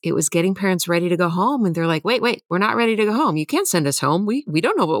it was getting parents ready to go home. And they're like, wait, we're not ready to go home. You can't send us home. We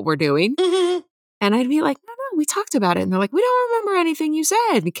don't know what we're doing. Mm-hmm. And I'd be like, no, we talked about it. And they're like, we don't remember anything you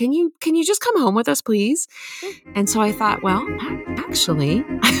said. Can you just come home with us, please? And so I thought, well, actually.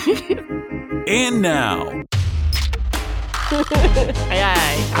 And now.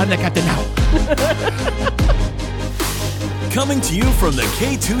 Aye. I'm the captain now. Coming to you from the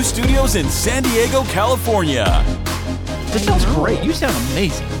K2 studios in San Diego, California. This sounds great. You sound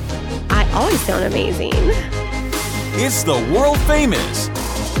amazing. I always sound amazing. It's the world famous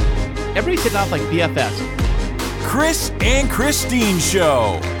Everybody's hitting off like BFFs. Chris and Christine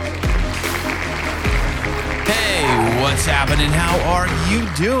Show. Hey, what's happening? How are you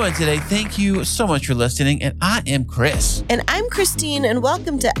doing today? Thank you so much for listening. And I am Chris. And I'm Christine, and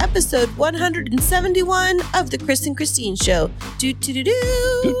welcome to episode 171 of the Chris and Christine Show. Do.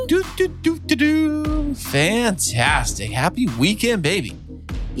 Fantastic. Happy weekend, baby.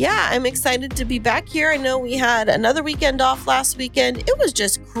 Yeah, I'm excited to be back here. I know we had another weekend off last weekend. It was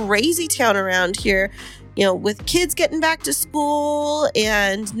just crazy town around here, with kids getting back to school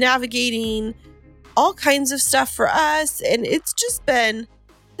and navigating all kinds of stuff for us. And it's just been,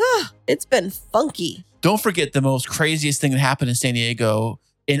 it's been funky. Don't forget the most craziest thing that happened in San Diego,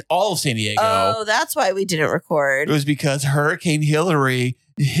 in all of San Diego. Oh, that's why we didn't record. It was because Hurricane Hilary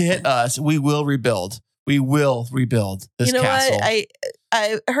hit us. We will rebuild. We will rebuild this castle. What?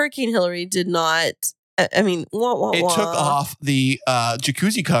 Hurricane Hilary did not. I mean, it took off the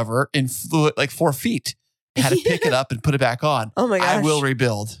jacuzzi cover and flew it like 4 feet. Had to pick it up and put it back on. Oh my gosh! I will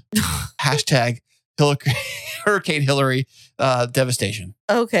rebuild. Hashtag Hurricane Hilary devastation.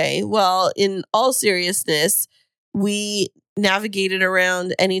 Okay, well, in all seriousness, we navigated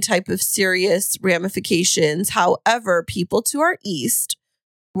around any type of serious ramifications. However, people to our east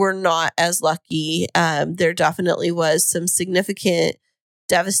were not as lucky. There definitely was some significant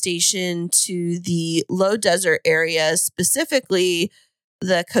devastation to the low desert areas, specifically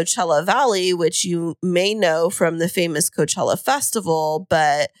the Coachella Valley, which you may know from the famous Coachella Festival,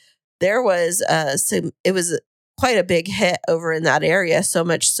 but there was it was quite a big hit over in that area, so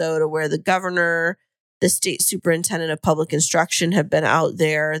much so to where the governor, the state superintendent of public instruction have been out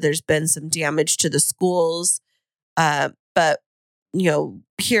there. There's been some damage to the schools, but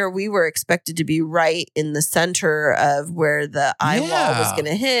here we were expected to be right in the center of where the eye wall was going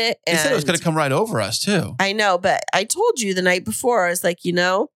to hit. And they said it was going to come right over us too. I know, but I told you the night before, I was like,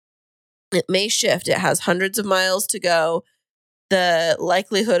 it may shift. It has hundreds of miles to go. The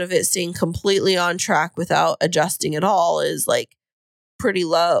likelihood of it staying completely on track without adjusting at all is like pretty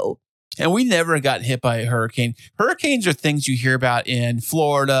low. And we never got hit by a hurricane. Hurricanes are things you hear about in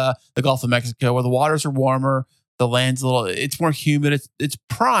Florida, the Gulf of Mexico, where the waters are warmer. The land's it's more humid. It's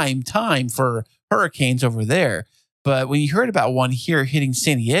prime time for hurricanes over there. But when you heard about one here hitting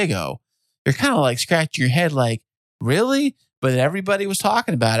San Diego, you're kind of like scratching your head like, really? But everybody was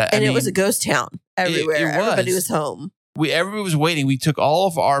talking about it. And it was a ghost town everywhere. Everybody was home. Everybody was waiting. We took all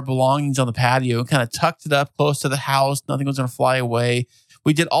of our belongings on the patio and kind of tucked it up close to the house. Nothing was going to fly away.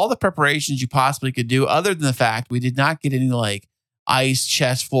 We did all the preparations you possibly could do, other than the fact we did not get any like ice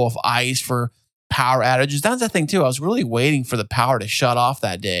chest full of ice for power outages. That's the thing too. I was really waiting for the power to shut off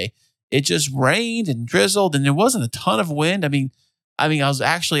that day. It just rained and drizzled, and there wasn't a ton of wind. I mean, I was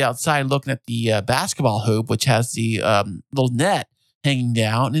actually outside looking at the basketball hoop, which has the little net hanging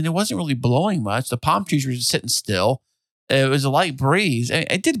down, and it wasn't really blowing much. The palm trees were just sitting still. It was a light breeze.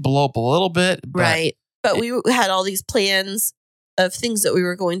 It did blow up a little bit, right? But we had all these plans of things that we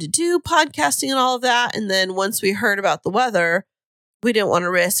were going to do, podcasting and all of that, and then once we heard about the weather, we didn't want to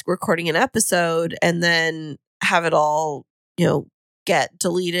risk recording an episode and then have it all, get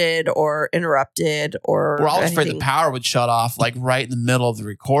deleted or interrupted or we're all afraid the power would shut off like right in the middle of the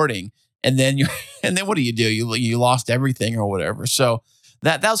recording. And then what do? You lost everything or whatever. So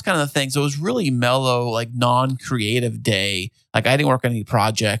that was kind of the thing. So it was really mellow, like non-creative day. Like I didn't work on any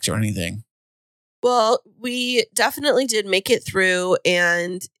projects or anything. Well, we definitely did make it through,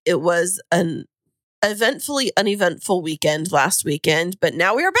 and it was an eventfully uneventful weekend last weekend, but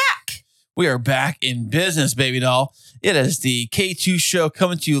now we are back. We are back in business, baby doll. It is the K2 show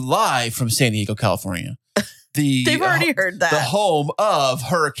coming to you live from San Diego, California. They've already heard that. The home of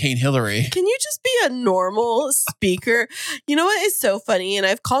Hurricane Hilary. Can you just be a normal speaker? You know what is so funny? And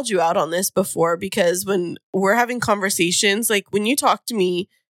I've called you out on this before, because when we're having conversations, like when you talk to me,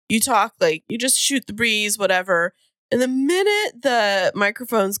 you talk like you just shoot the breeze, whatever. And the minute the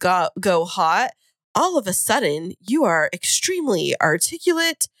microphones go hot, all of a sudden you are extremely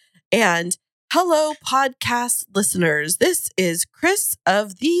articulate. And hello, podcast listeners. This is Chris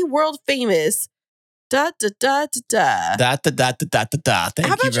of the world famous Da da da da da. Thank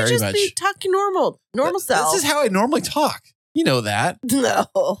How about you very just much. be talking normal self? This is how I normally talk. You know that. No.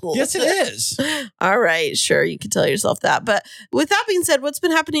 Yes, it is. All right, sure, you can tell yourself that. But with that being said, what's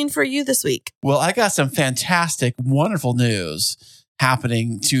been happening for you this week? Well, I got some fantastic, wonderful news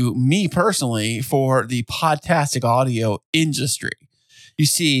happening to me personally for the podcasting audio industry. You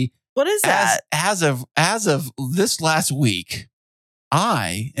see, What is that? as of this last week,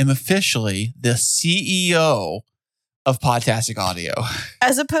 I am officially the CEO of podcasting audio.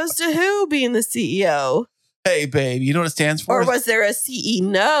 As opposed to who being the CEO? Hey, babe, you know what it stands for? Or was there a CEO?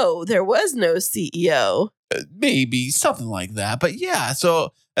 No, there was no CEO. Maybe something like that. But yeah,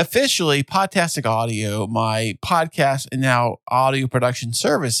 so officially, Podcastic Audio, my podcast and now audio production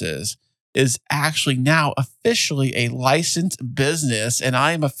services, is actually now officially a licensed business, and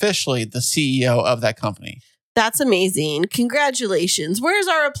I am officially the CEO of that company. That's amazing. Congratulations. Where's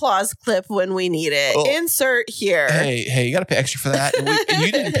our applause clip when we need it? Oh. Insert here. Hey, you got to pay extra for that. And you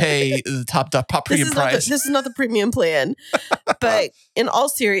didn't pay the top premium price. This is not the premium plan. But in all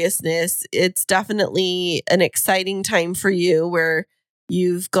seriousness, it's definitely an exciting time for you where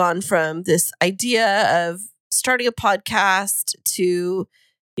you've gone from this idea of starting a podcast to,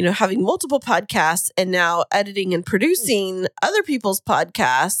 you know, having multiple podcasts and now editing and producing other people's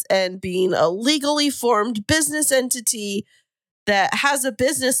podcasts and being a legally formed business entity that has a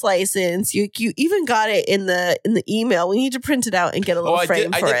business license. You even got it in the email. We need to print it out and get a little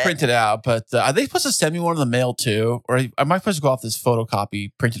frame for it. I did print it out, but are they supposed to send me one in the mail too? Or am I supposed to go off this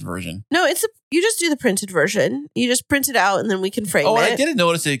photocopy printed version? No, you just do the printed version. You just print it out and then we can frame it. Oh, I didn't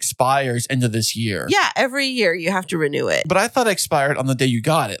notice it expires end of this year. Yeah, every year you have to renew it. But I thought it expired on the day you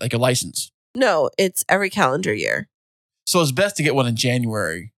got it, like a license. No, it's every calendar year. So it's best to get one in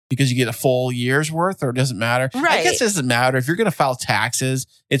January because you get a full year's worth, or it doesn't matter. Right. I guess it doesn't matter. If you're going to file taxes,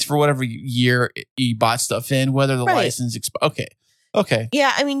 it's for whatever year you bought stuff in, whether the license expires. Okay.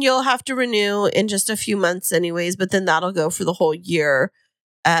 Yeah, I mean, you'll have to renew in just a few months anyways, but then that'll go for the whole year.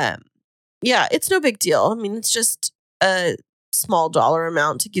 Yeah, it's no big deal. I mean, it's just a small dollar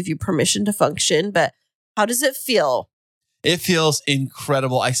amount to give you permission to function, but how does it feel? It feels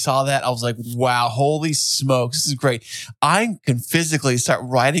incredible. I saw that. I was like, wow, holy smokes. This is great. I can physically start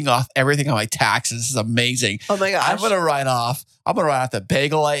writing off everything on my taxes. This is amazing. Oh my gosh. I'm going to write off the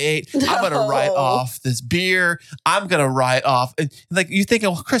bagel I ate. No. I'm going to write off this beer. I'm going to write off. Like you think,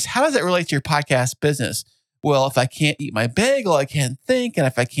 well, Chris, how does that relate to your podcast business? Well, if I can't eat my bagel, I can't think. And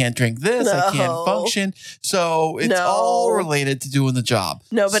if I can't drink this, I can't function. So it's all related to doing the job.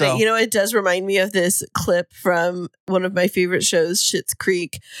 No, but it does remind me of this clip from one of my favorite shows, Schitt's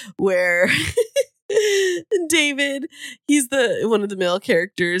Creek, where David, he's one of the male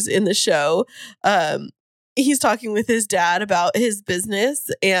characters in the show. He's talking with his dad about his business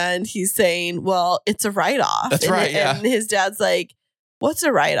and he's saying, well, it's a write-off. That's right. Yeah. And his dad's like, what's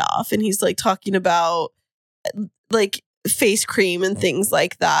a write-off? And he's like talking about like face cream and things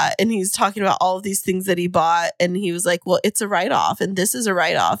like that. And he's talking about all of these things that he bought. And he was like, well, it's a write-off and this is a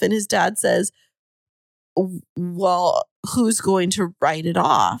write-off. And his dad says, well, who's going to write it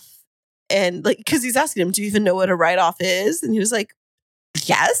off? And like, because he's asking him, do you even know what a write-off is? And he was like,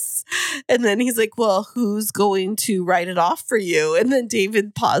 yes. And then he's like, well, who's going to write it off for you? And then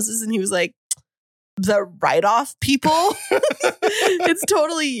David pauses and he was like, the write-off people. It's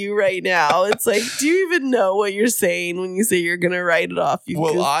totally you right now. It's like, do you even know what you're saying when you say you're going to write it off? You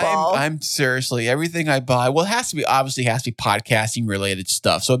well, goofball? I'm seriously, everything I buy, well, it has to be podcasting related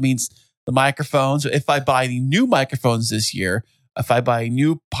stuff. So it means the microphones. If I buy the new microphones this year, if I buy a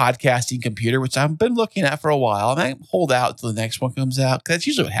new podcasting computer, which I've been looking at for a while, I might hold out until the next one comes out because that's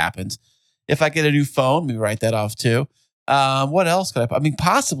usually what happens. If I get a new phone, maybe write that off too. What else could I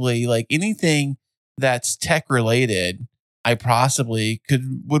possibly like anything that's tech related, I possibly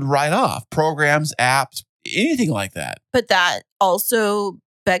would write off programs, apps, anything like that. But that also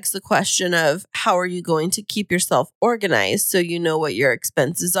begs the question of how are you going to keep yourself organized so you know what your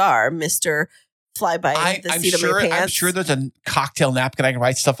expenses are, Mr. Fly by the seat of my pants. I'm sure there's a cocktail napkin I can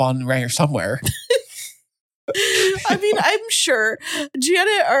write stuff on around here somewhere. I mean, I'm sure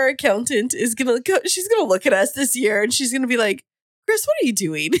Janet, our accountant, she's going to look at us this year and she's going to be like, Chris, what are you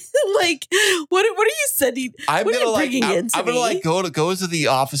doing? Like, what are you sending? I'm what gonna are you bringing I'm gonna go to the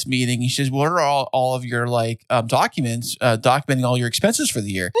office meeting. He says, "What are all of your documents documenting all your expenses for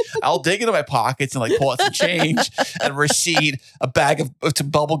the year?" I'll dig into my pockets and pull out some change, a receipt, a bag of some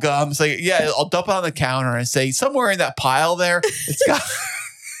bubble gum. So I'll dump it on the counter and say, somewhere in that pile there, it's got.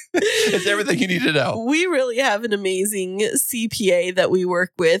 It's everything you need to know. We really have an amazing CPA that we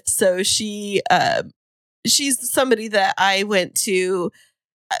work with. So she's somebody that I went to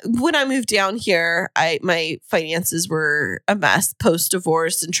when I moved down here, my finances were a mess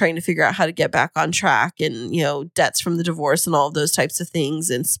post-divorce and trying to figure out how to get back on track and, debts from the divorce and all of those types of things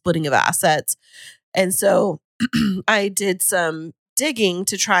and splitting of assets. And so I did some digging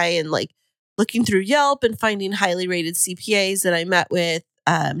to try and looking through Yelp and finding highly rated CPAs that I met with.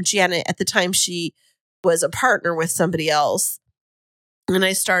 Janet, at the time, she was a partner with somebody else. And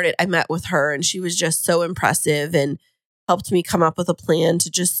I met with her and she was just so impressive and helped me come up with a plan to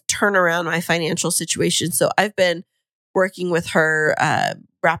just turn around my financial situation. So I've been working with her,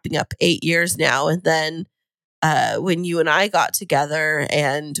 wrapping up 8 years now. And then when you and I got together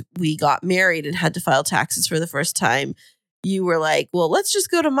and we got married and had to file taxes for the first time, you were like, well, let's just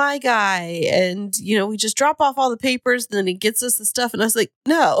go to my guy. And, we just drop off all the papers and then he gets us the stuff. And I was like,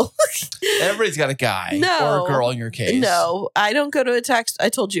 no. Everybody's got a guy or a girl in your case. No, I don't go to I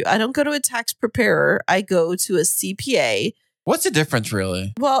told you, I don't go to a tax preparer. I go to a CPA. What's the difference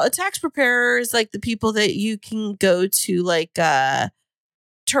really? Well, a tax preparer is like the people that you can go to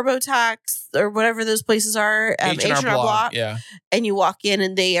TurboTax or whatever those places are, H&R Block. Yeah. And you walk in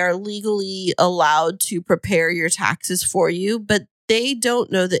and they are legally allowed to prepare your taxes for you, but they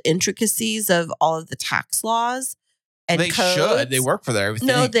don't know the intricacies of all of the tax laws and they codes. Should. They work for everything.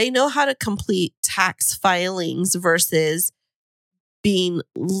 No, they know how to complete tax filings versus being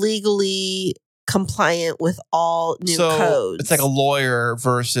legally compliant with all new codes. It's like a lawyer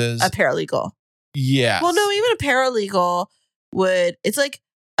versus a paralegal. Yeah. Well, no, even a paralegal it's like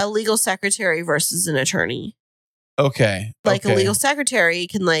a legal secretary versus an attorney. Okay. A legal secretary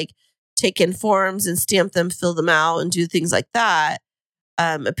can take in forms and stamp them, fill them out, and do things like that.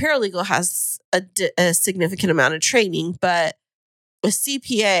 A paralegal has a significant amount of training, but a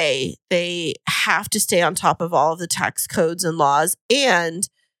CPA, they have to stay on top of all of the tax codes and laws, and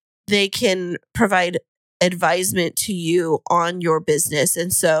they can provide advisement to you on your business.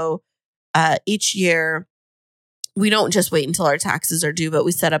 And so each year, we don't just wait until our taxes are due, but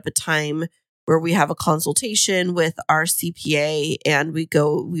we set up a time where we have a consultation with our CPA and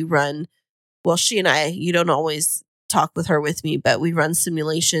we run, well, she and I, you don't always talk with her with me, but we run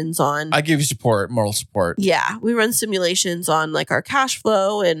simulations on. I give you support, moral support. Yeah. We run simulations on our cash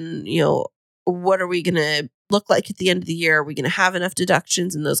flow and, what are we going to look like at the end of the year? Are we going to have enough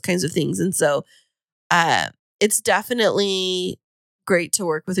deductions and those kinds of things? And so it's definitely great to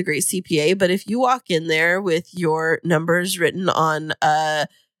work with a great CPA, but if you walk in there with your numbers written on a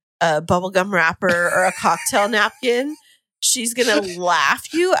bubblegum wrapper or a cocktail napkin, she's going to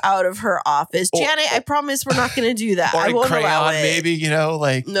laugh you out of her office. Janet, I promise we're not going to do that. Or I won't crayon, allow it. maybe,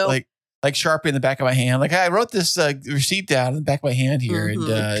 Nope. like Sharpie in the back of my hand. Like, I wrote this receipt down in the back of my hand here, and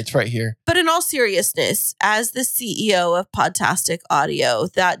it's right here. But in all seriousness, as the CEO of Podtastic Audio,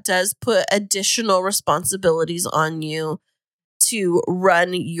 that does put additional responsibilities on you to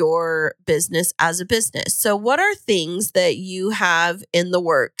run your business as a business. So what are things that you have in the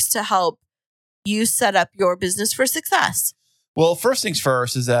works to help you set up your business for success? Well, first things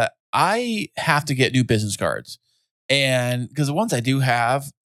first is that I have to get new business cards. And because the ones I do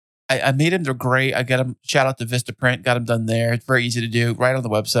have, I made them. They're great. I got them. Shout out to Vistaprint. Got them done there. It's very easy to do right on the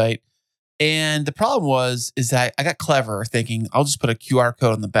website. And the problem is that I got clever thinking I'll just put a QR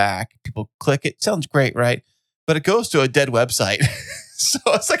code on the back. People click it. Sounds great, right? But it goes to a dead website. So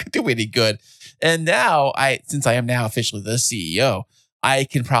it's not going to do me any good. And now since I am now officially the CEO, I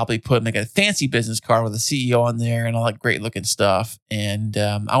can probably put a fancy business card with a CEO on there and all that great looking stuff. And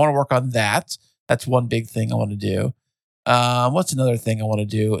I want to work on that. That's one big thing I want to do. What's another thing I want to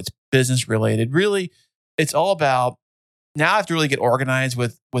do? It's business related. Really, it's all about now I have to really get organized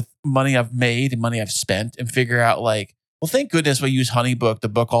with money I've made and money I've spent and figure out well, thank goodness we use Honeybook to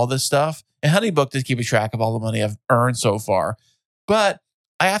book all this stuff. And Honeybook does keep a track of all the money I've earned so far. But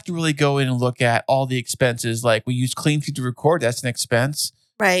I have to really go in and look at all the expenses. Like we use CleanFeed to record. That's an expense.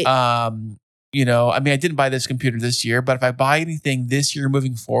 Right. I didn't buy this computer this year, but if I buy anything this year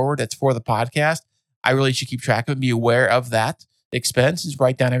moving forward that's for the podcast, I really should keep track of it and be aware of that expense and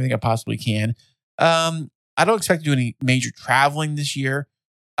write down everything I possibly can. I don't expect to do any major traveling this year.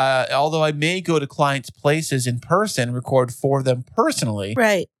 Although I may go to clients' places in person and record for them personally.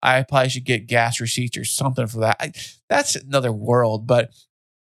 Right. I probably should get gas receipts or something for that. That's another world, but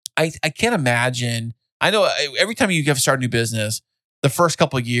I can't imagine. I know every time you have to start a new business, the first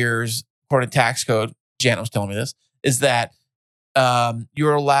couple of years, according to tax code, Janet was telling me this, is that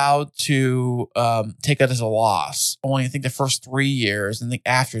you're allowed to take it as a loss. Only I think the first 3 years, and then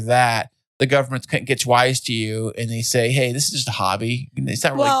after that, the government gets wise to you and they say, "Hey, this is just a hobby. It's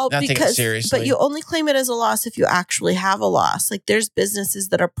not really not taking it seriously." But you only claim it as a loss if you actually have a loss. Like there's businesses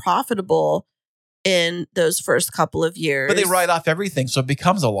that are profitable in those first couple of years. But they write off everything, so it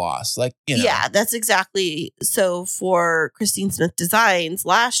becomes a loss. Like, Yeah, that's exactly. So for Christine Smith Designs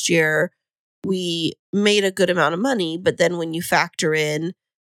last year, we made a good amount of money. But then when you factor in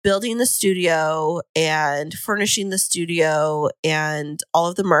building the studio and furnishing the studio and all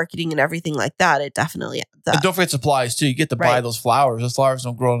of the marketing and everything like that, it definitely adds up. And don't forget supplies too. You get to buy those flowers. Those flowers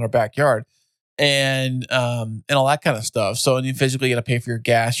don't grow in our backyard. And all that kind of stuff. So, and you physically got to pay for your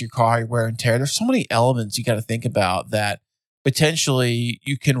gas, your car, your wear and tear. There's so many elements you got to think about that potentially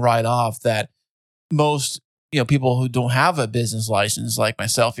you can write off that most, people who don't have a business license like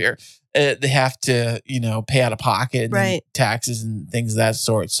myself here, they have to, pay out of pocket and taxes and things of that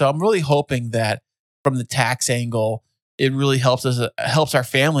sort. So I'm really hoping that from the tax angle, it really helps us, helps our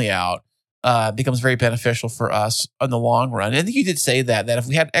family out. Becomes very beneficial for us in the long run. And I think you did say that if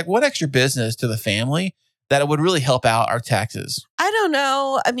we had one extra business to the family, that it would really help out our taxes. I don't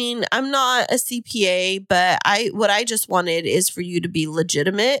know. I mean, I'm not a CPA, but what I just wanted is for you to be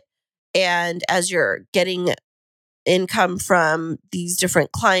legitimate. And as you're getting income from these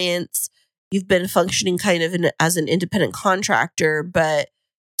different clients, you've been functioning kind of as an independent contractor, but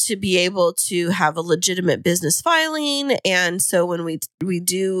to be able to have a legitimate business filing. And so when we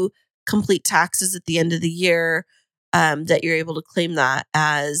do complete taxes at the end of the year, that you're able to claim that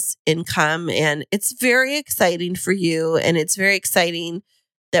as income. And it's very exciting for you. And it's very exciting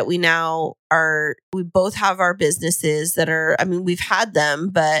that we both have our businesses that are, we've had them,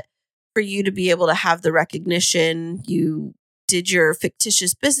 but for you to be able to have the recognition, you did your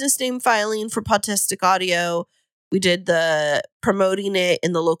fictitious business name filing for Podtastic Audio. We did the promoting it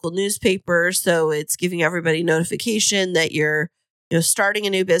in the local newspaper. So it's giving everybody notification that you're starting a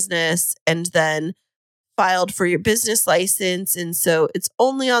new business, and then filed for your business license. And so it's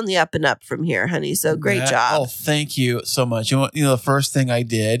only on the up and up from here, honey. So great job. Oh, thank you so much. The first thing I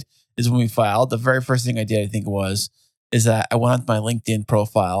did is when we filed, the very first thing I did, I think is that I went on my LinkedIn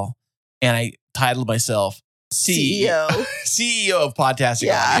profile and I titled myself CEO of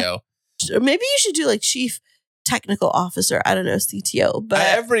Podtastic Audio. Maybe you should do like Chief Technical Officer. I don't know, CTO, but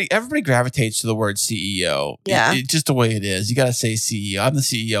everybody gravitates to the word CEO. Yeah, it's just the way it is. You got to say CEO. I'm the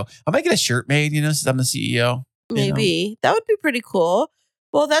CEO. I might get a shirt made, since I'm the CEO. Maybe that would be pretty cool.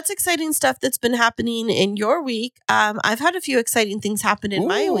 Well, that's exciting stuff that's been happening in your week. I've had a few exciting things happen in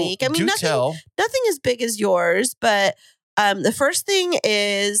my week. Nothing as big as yours, but the first thing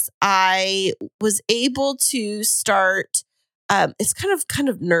is I was able to start. It's kind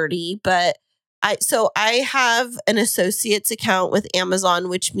of nerdy, but I have an associate's account with Amazon,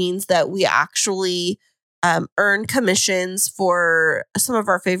 which means that we actually earn commissions for some of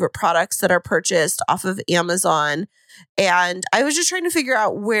our favorite products that are purchased off of Amazon. And I was just trying to figure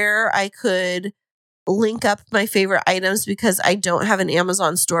out where I could link up my favorite items because I don't have an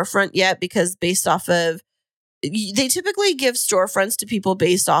Amazon storefront yet, because they typically give storefronts to people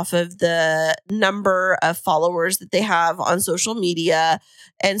based off of the number of followers that they have on social media.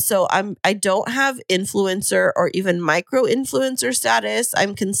 And so I don't have influencer or even micro influencer status.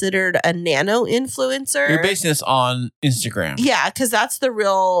 I'm considered a nano influencer. You're basing this on Instagram. Yeah, because that's the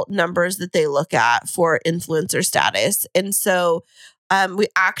real numbers that they look at for influencer status. And so we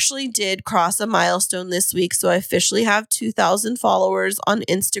actually did cross a milestone this week. So I officially have 2,000 followers on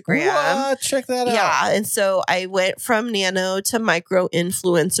Instagram. What? Check that out. Yeah. And so I went from nano to micro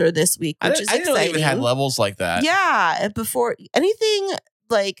influencer this week, which is exciting. I didn't know they even had levels like that. Yeah. Before anything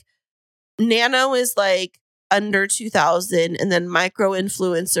like nano is like under 2,000, and then micro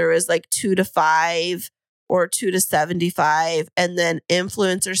influencer is like 2 to 5 or 2 to 75. And then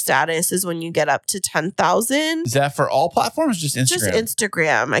influencer status is when you get up to 10,000. Is that for all platforms? Just Instagram? Just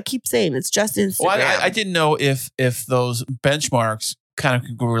Instagram. I keep saying it's just Instagram. Well, I didn't know if those benchmarks kind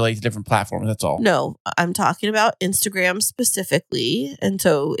of could relate to different platforms. That's all. No, I'm talking about Instagram specifically. And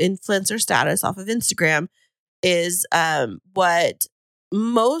so influencer status off of Instagram is what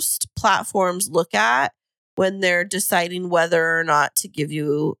most platforms look at when they're deciding whether or not to give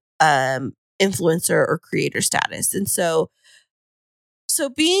you influencer or creator status. And so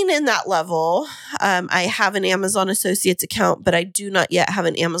being in that level, I have an Amazon Associates account, but I do not yet have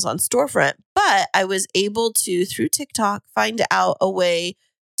an Amazon storefront. But I was able to, through TikTok, find out a way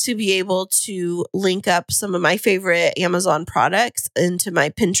to be able to link up some of my favorite Amazon products into my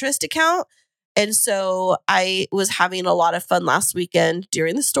Pinterest account. And so I was having a lot of fun last weekend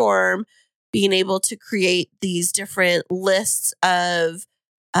during the storm, being able to create these different lists of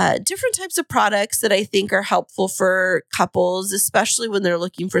different types of products that I think are helpful for couples, especially when they're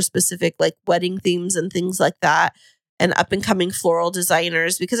looking for specific like wedding themes and things like that, and up and coming floral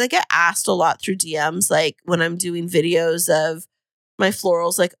designers, because I get asked a lot through DMs, like when I'm doing videos of my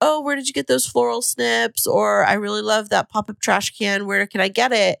florals, like, oh, where did you get those floral snips? Or I really love that pop-up trash can. Where can I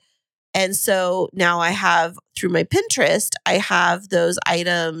get it? And so now I have, through my Pinterest, I have those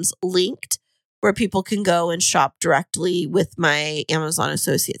items linked where people can go and shop directly with my Amazon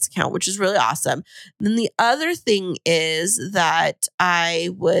Associates account, which is really awesome. And then the other thing is that I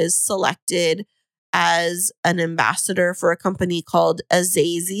was selected as an ambassador for a company called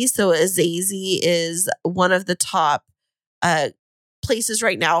Azazi. So Azazi is one of the top places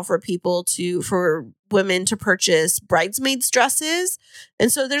right now for women to purchase bridesmaids dresses.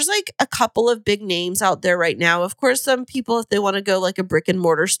 And so there's like a couple of big names out there right now. Of course, some people, if they want to go like a brick and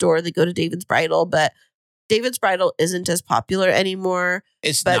mortar store, they go to David's Bridal, but David's Bridal isn't as popular anymore.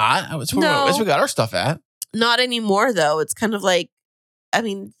 It's not. It's where we got our stuff at. Not anymore, though. It's kind of like, I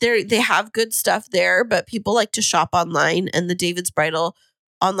mean, they have good stuff there, but people like to shop online, and the David's Bridal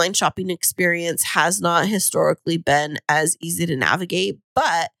online shopping experience has not historically been as easy to navigate,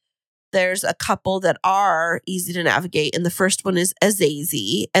 but there's a couple that are easy to navigate. And the first one is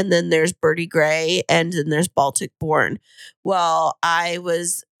Azazi, and then there's Birdie Gray, and then there's Baltic Born. Well, I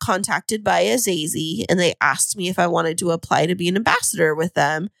was contacted by Azazi, and they asked me if I wanted to apply to be an ambassador with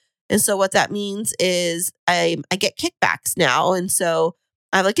them. And so what that means is I get kickbacks now. And so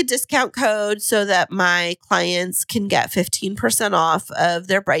I have like a discount code so that my clients can get 15% off of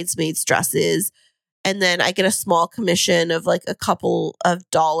their bridesmaids dresses. And then I get a small commission of like a couple of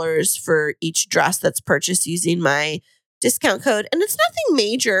dollars for each dress that's purchased using my discount code. And it's nothing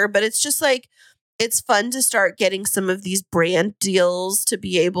major, but it's just like, it's fun to start getting some of these brand deals to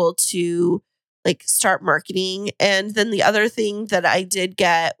be able to like start marketing. And then the other thing that I did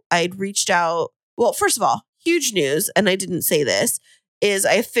get, I'd reached out. Well, first of all, huge news. And I didn't say this, is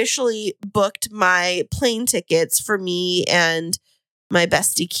I officially booked my plane tickets for me and my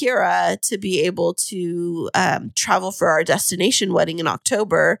bestie Kira to be able to travel for our destination wedding in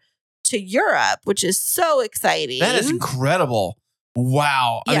October to Europe, which is so exciting. That is incredible.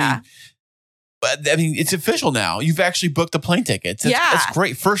 Wow. Yeah. I mean, it's official now. You've actually booked the plane tickets. That's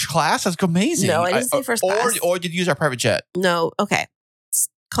great. First class? That's amazing. No, I didn't say first class. Or did you use our private jet? No. Okay.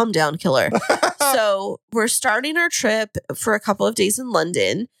 Calm down, killer. So we're starting our trip for a couple of days in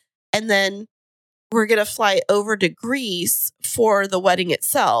London, and then we're going to fly over to Greece for the wedding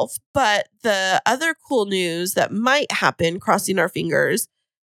itself. But the other cool news that might happen, crossing our fingers,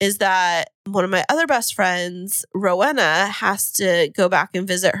 is that one of my other best friends, Rowena, has to go back and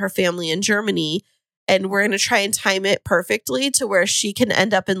visit her family in Germany. And we're going to try and time it perfectly to where she can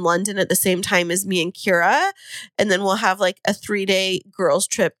end up in London at the same time as me and Kira. And then we'll have like a 3-day girls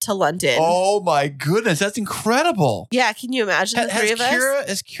trip to London. Oh my goodness. That's incredible. Yeah. Can you imagine the three of us?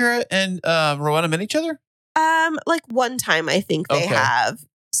 Has Kira and Rowena met each other? Like one time I think they have.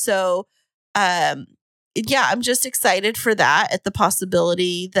 So, yeah, I'm just excited for that, at the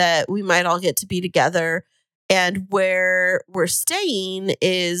possibility that we might all get to be together. And where we're staying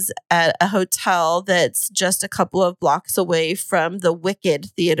is at a hotel that's just a couple of blocks away from the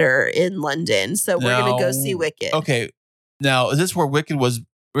Wicked Theater in London. So we're going to go see Wicked. Okay. Now, is this where Wicked was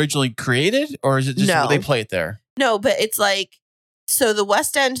originally created, or is it just where they play it there? No, but it's like, so the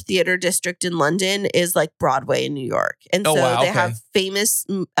West End Theater District in London is like Broadway in New York. And so they have famous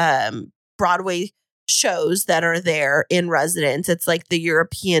Broadway shows that are there in residence. It's like the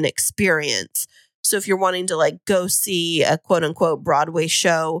European experience. So if you're wanting to like go see a quote unquote Broadway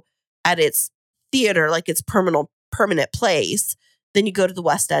show at its theater, like its permanent place, then you go to the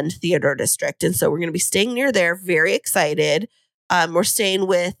West End Theater District. And so we're going to be staying near there. Very excited. We're staying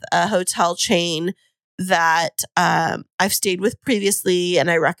with a hotel chain that I've stayed with previously,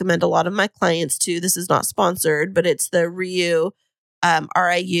 and I recommend a lot of my clients to. This is not sponsored, but it's the RIU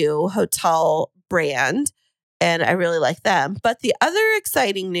hotel brand. And I really like them. But the other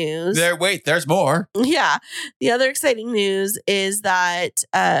exciting news... there's more. Yeah. The other exciting news is that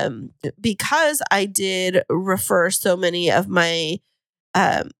because I did refer so many of my...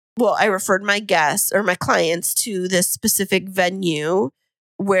 I referred my guests or my clients to this specific venue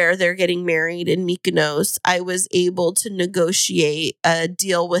where they're getting married in Mykonos, I was able to negotiate a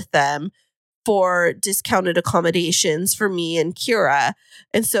deal with them for discounted accommodations for me and Kira.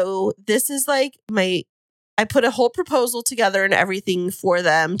 And so this is like I put a whole proposal together and everything for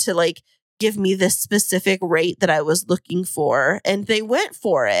them to like give me this specific rate that I was looking for, and they went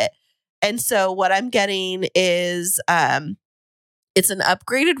for it. And so what I'm getting is it's an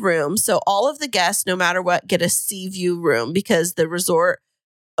upgraded room. So all of the guests, no matter what, get a sea view room because the resort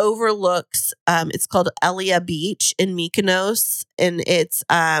overlooks it's called Elia Beach in Mykonos, and it's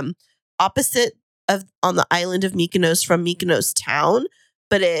opposite on the island of Mykonos from Mykonos town,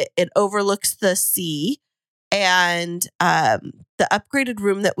 but it overlooks the sea. And the upgraded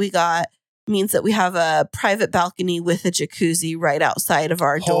room that we got means that we have a private balcony with a jacuzzi right outside of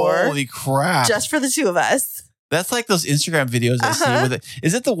our door. Holy crap. Just for the two of us. That's like those Instagram videos I see with it.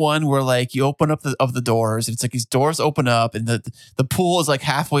 Is it the one where like you open up the doors and it's like these doors open up and the pool is like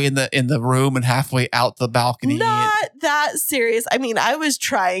halfway in the room and halfway out the balcony? Not that serious. I mean, I was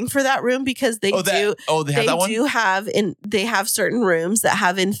trying for that room because they have that one? They have certain rooms that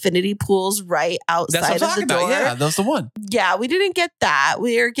have infinity pools right outside of the door. Yeah, that's the one. Yeah, we didn't get that.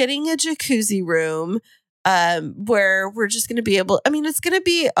 We are getting a jacuzzi room where we're just going to be able, I mean, it's going to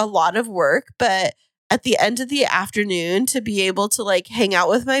be a lot of work, but at the end of the afternoon to be able to like hang out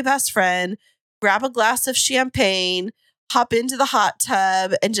with my best friend, grab a glass of champagne, hop into the hot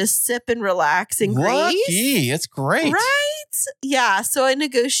tub and just sip and relax in Greece. That's great. Right? Yeah. So I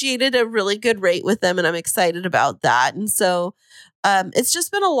negotiated a really good rate with them and I'm excited about that. And so it's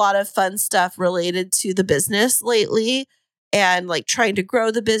just been a lot of fun stuff related to the business lately and like trying to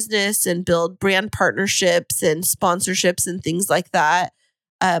grow the business and build brand partnerships and sponsorships and things like that.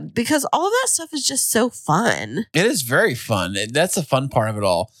 Because all of that stuff is just so fun. It is very fun. That's the fun part of it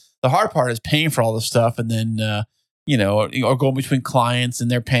all. The hard part is paying for all the stuff and then, or going between clients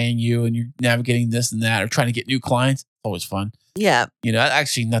and they're paying you and you're navigating this and that or trying to get new clients. Always fun. Yeah.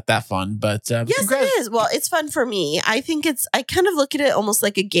 Actually not that fun, but yes, it is. Well, it's fun for me. I think I kind of look at it almost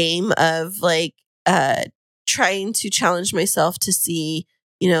like a game of like trying to challenge myself to see,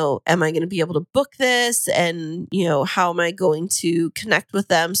 am I going to be able to book this? And, how am I going to connect with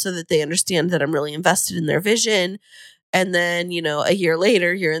them so that they understand that I'm really invested in their vision? And then, a year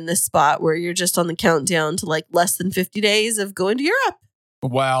later, you're in this spot where you're just on the countdown to like less than 50 days of going to Europe.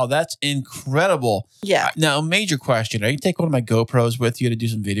 Wow, that's incredible. Yeah. Now, major question. Are you taking one of my GoPros with you to do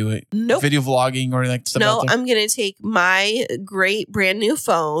some video vlogging or anything like stuff? No, I'm going to take my great brand new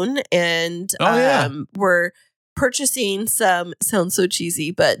phone and we're purchasing some, sounds so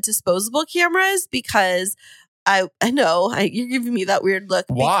cheesy, but disposable cameras because I know you're giving me that weird look.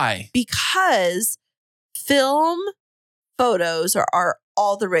 Why? Because film photos are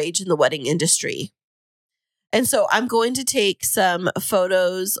all the rage in the wedding industry. And so I'm going to take some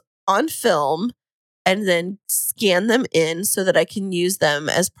photos on film and then scan them in so that I can use them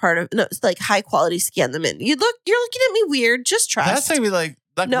as part of, it's like high quality scan them in. You're looking at me weird. Just trust. That's going to be like,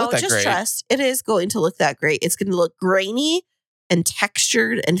 no, just great. Trust. It is going to look that great. It's going to look grainy and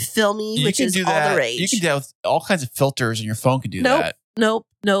textured and filmy, which is all the rage. You can do that with all kinds of filters and your phone can do that. Nope.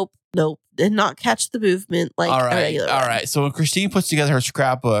 And not catch the movement like a regular one. All right. So when Christine puts together her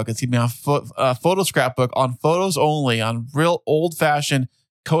scrapbook, it's going to be on photo scrapbook on photos only on real old fashioned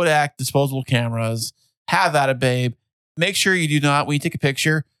Kodak disposable cameras. Have at it, babe. Make sure you do not, when you take a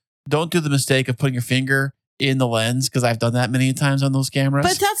picture, don't do the mistake of putting your finger in the lens because I've done that many times on those cameras.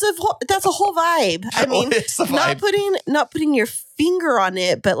 But that's a whole vibe. I mean, it's the vibe. not putting your finger on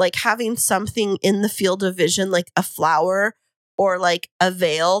it, but like having something in the field of vision, like a flower or like a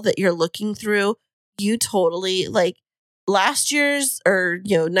veil that you're looking through. You totally like last year's or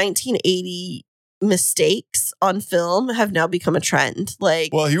 1980 mistakes on film have now become a trend. Like,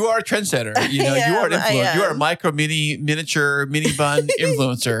 well, you are a trendsetter. You are an influencer. You are a micro miniature mini bun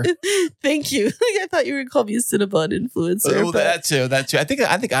influencer. Thank you. I thought you were going to call me a Cinnabon influencer. Oh, that too. I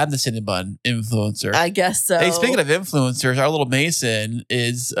think I'm the Cinnabon influencer. I guess so. Hey, speaking of influencers, our little Mason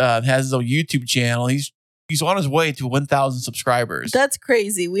has his own YouTube channel. He's on his way to 1,000 subscribers. That's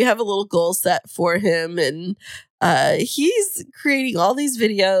crazy. We have a little goal set for him, and he's creating all these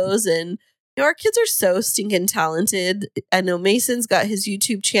videos and. Our kids are so stinking talented. I know Mason's got his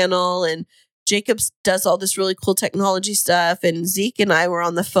YouTube channel and Jacobs does all this really cool technology stuff. And Zeke and I were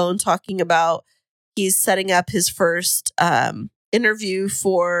on the phone talking about he's setting up his first interview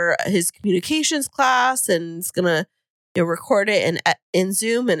for his communications class and he's going to record it in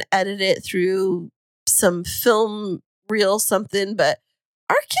Zoom and edit it through some film reel something. But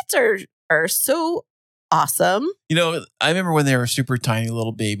our kids are so awesome. I remember when they were super tiny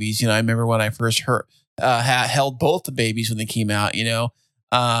little babies. I remember when I first held both the babies when they came out.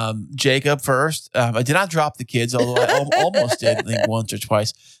 Jacob first. I did not drop the kids, although I almost did, I think once or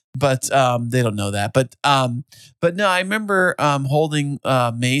twice. But they don't know that. But no, I remember holding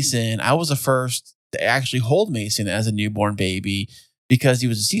Mason. I was the first to actually hold Mason as a newborn baby because he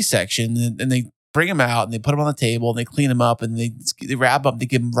was a C-section, and they bring him out and they put him on the table and they clean him up and they wrap up. They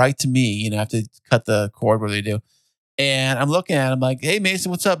give him right to me. I have to cut the cord where they do. And I'm looking at him like, hey,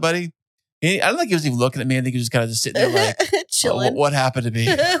 Mason, what's up, buddy? I don't think he was even looking at me. I think he was just kind of just sitting there like, chilling. What happened to me?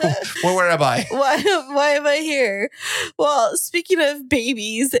 Where am I? Why am I here? Well, speaking of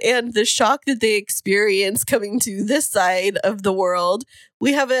babies and the shock that they experience coming to this side of the world,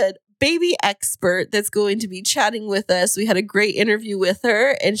 we have a baby expert that's going to be chatting with us. We had a great interview with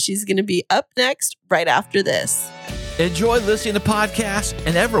her, and she's going to be up next right after this. Enjoy listening to podcasts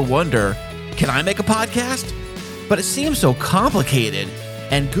and ever wonder, can I make a podcast? But it seems so complicated,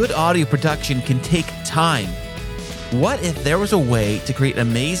 and good audio production can take time. What if there was a way to create an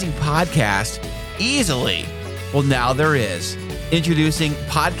amazing podcast easily? Well, now there is. Introducing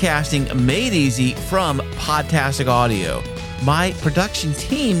Podcasting Made Easy from Podtastic Audio. My production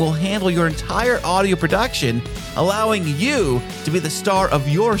team will handle your entire audio production, allowing you to be the star of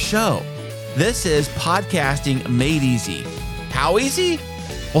your show. This is Podcasting Made Easy. How easy?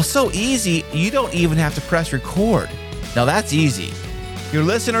 Well, so easy, you don't even have to press record. Now that's easy. Your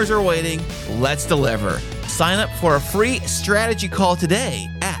listeners are waiting. Let's deliver. Sign up for a free strategy call today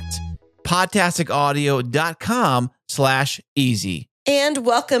at podcasticaudio.com/easy. And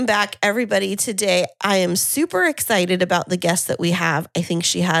welcome back, everybody. Today, I am super excited about the guest that we have. I think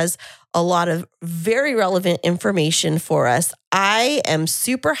she has a lot of very relevant information for us. I am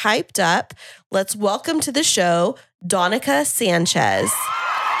super hyped up. Let's welcome to the show, Danika Sanchez.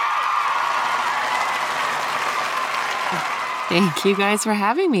 Thank you guys for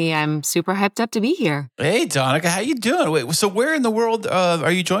having me. I'm super hyped up to be here. Hey, Danika, how you doing? Wait, so where in the world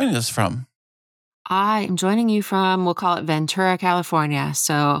are you joining us from? I am joining you from, we'll call it Ventura, California.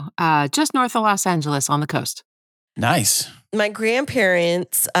 So just north of Los Angeles on the coast. Nice. My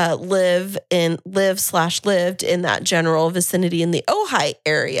grandparents lived in that general vicinity in the Ojai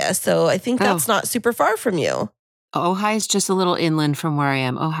area. So I think that's not super far from you. Ojai is just a little inland from where I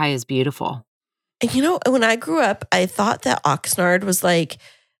am. Ojai is beautiful. And you know, when I grew up, I thought that Oxnard was like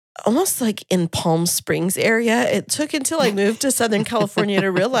almost like in Palm Springs area. It took until I moved to Southern California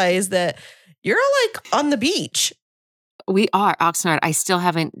to realize that you're like on the beach. We are Oxnard. I still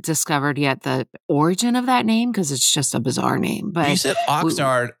haven't discovered yet the origin of that name because it's just a bizarre name. But you said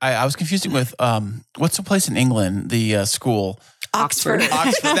Oxnard. I was confusing with what's the place in England? The school. Oxford.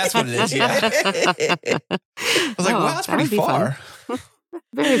 Oxford. That's what it is. Yeah. I was like, wow, that's pretty far.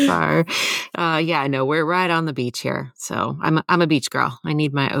 Very far. Yeah, no, we're right on the beach here. So I'm a beach girl. I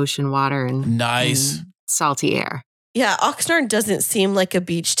need my ocean water and nice salty air. Yeah, Oxnard doesn't seem like a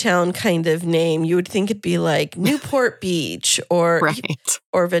beach town kind of name. You would think it'd be like Newport Beach or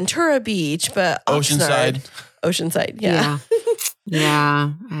Ventura Beach, but Oceanside, yeah.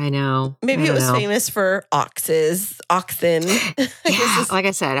 Yeah, I know. Maybe it was famous for oxen. Yeah, like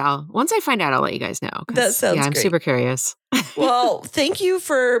I said, once I find out, I'll let you guys know. That sounds great. I'm super curious. Well, thank you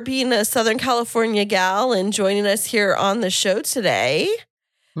for being a Southern California gal and joining us here on the show today.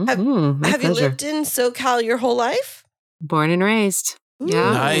 Have you lived in SoCal your whole life? Born and raised.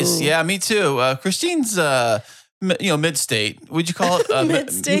 Yeah. Nice. Yeah, me too. Christine's, mid-state. Would you call it?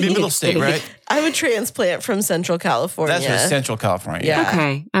 Mid-state. Middle state, right? I'm a transplant from Central California. That's Central California.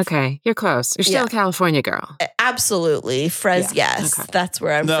 Yeah. Okay. You're close. You're still a California girl. Absolutely. yes. Okay. That's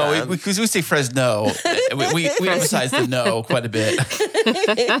where I'm from. No, because we say Fresno. we emphasize the no quite a bit.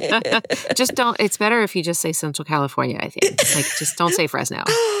 Just don't. It's better if you just say Central California, I think. Like, just don't say Fresno.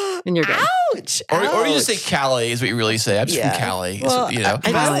 And you're good. Ouch. Or you just say Cali is what you really say. I'm just from Cali. Well,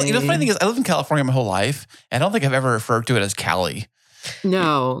 the funny thing is, I lived in California my whole life, and I don't think I've ever referred to it as Cali.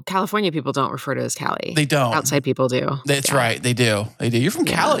 No, California people don't refer to it as Cali. They don't. Outside people do. That's right. They do. You're from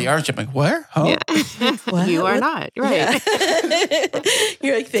Cali, aren't you? I'm like, where? Huh? Yeah. You are not. Right. Yeah.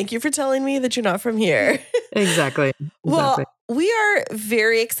 You're like, thank you for telling me that you're not from here. Exactly. Well, we are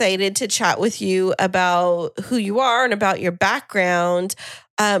very excited to chat with you about who you are and about your background.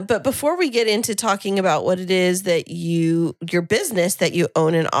 But before we get into talking about what it is that your business that you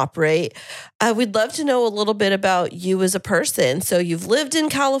own and operate, we'd love to know a little bit about you as a person. So you've lived in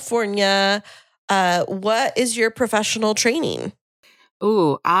California. What is your professional training?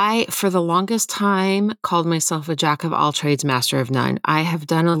 Ooh, I, for the longest time, called myself a jack of all trades, master of none. I have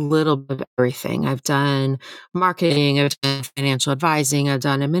done a little bit of everything. I've done marketing, I've done financial advising, I've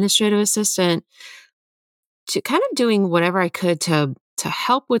done administrative assistant, to kind of doing whatever I could to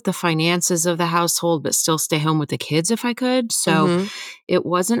help with the finances of the household, but still stay home with the kids if I could. So it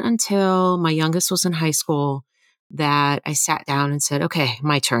wasn't until my youngest was in high school that I sat down and said, okay,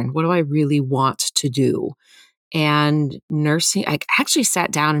 my turn. What do I really want to do? And nursing, I actually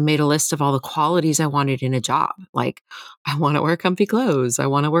sat down and made a list of all the qualities I wanted in a job. Like, I want to wear comfy clothes. I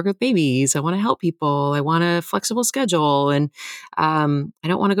want to work with babies. I want to help people. I want a flexible schedule. And I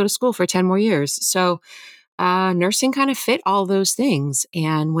don't want to go to school for 10 more years. So nursing kind of fit all those things,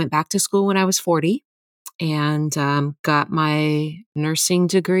 and went back to school when I was 40 and got my nursing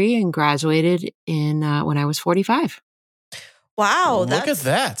degree and graduated when I was 45. Wow. Look at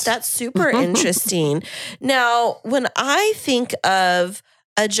that. That's super interesting. Now, when I think of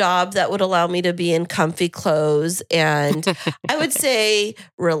a job that would allow me to be in comfy clothes and I would say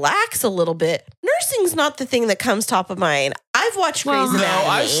relax a little bit. Nursing's not the thing that comes top of mind. I've watched Grey's Anatomy. No,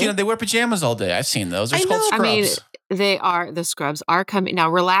 I've seen them. They wear pajamas all day. I've seen those. They're called scrubs. The scrubs are coming. Now,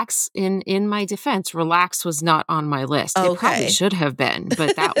 relax, in my defense, relax was not on my list. It probably should have been,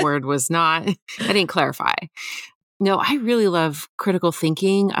 but that word was not. I didn't clarify. No, I really love critical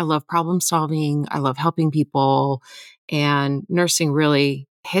thinking. I love problem solving. I love helping people. And nursing really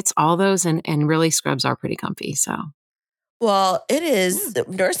hits all those, and really scrubs are pretty comfy. So, well, it is.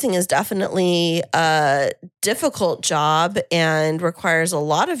 Nursing is definitely a difficult job and requires a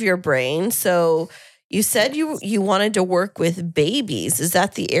lot of your brain. So you said you wanted to work with babies. Is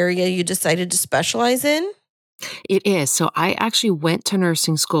that the area you decided to specialize in? It is. So I actually went to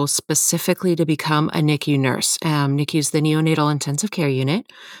nursing school specifically to become a NICU nurse. NICU is the neonatal intensive care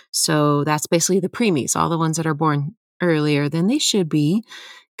unit. So that's basically the preemies, all the ones that are born earlier than they should be,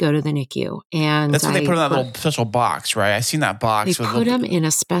 go to the NICU. And that's what they put in that little special box, right? I've seen that box. They put them in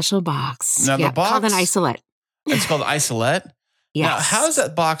a special box. Now, the box called an isolette. It's called isolette? Yes. Now, how does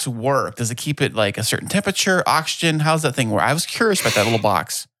that box work? Does it keep it like a certain temperature, oxygen? How does that thing work? I was curious about that little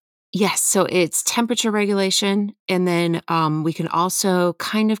box. Yes. So it's temperature regulation. And then we can also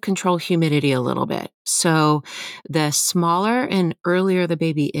kind of control humidity a little bit. So the smaller and earlier the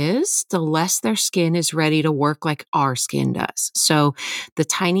baby is, the less their skin is ready to work like our skin does. So the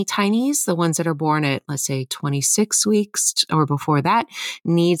tinies, the ones that are born at, let's say, 26 weeks or before that,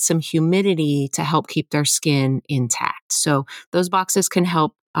 need some humidity to help keep their skin intact. So those boxes can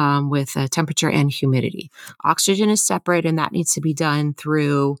help with temperature and humidity. Oxygen is separate, and that needs to be done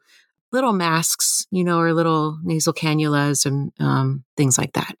through little masks, or little nasal cannulas and things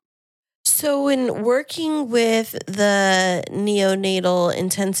like that. So in working with the neonatal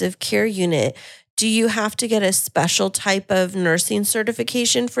intensive care unit, do you have to get a special type of nursing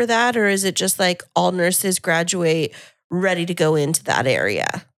certification for that? Or is it just like all nurses graduate ready to go into that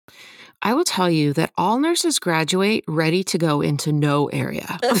area? I will tell you that all nurses graduate ready to go into no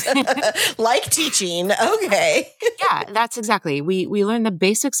area. Like teaching. Okay. Yeah, that's exactly. We learn the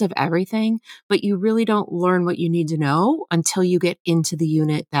basics of everything, but you really don't learn what you need to know until you get into the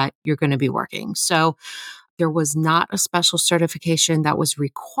unit that you're going to be working. So there was not a special certification that was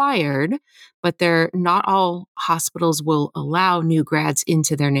required, but not all hospitals will allow new grads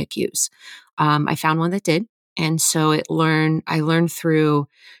into their NICUs. I found one that did. And so I learned through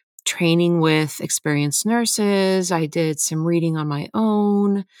training with experienced nurses. I did some reading on my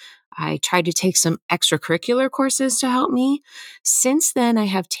own. I tried to take some extracurricular courses to help me. Since then, I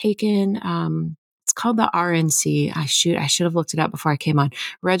have taken, it's called the RNC. I should have looked it up before I came on,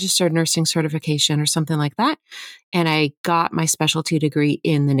 Registered Nursing Certification or something like that. And I got my specialty degree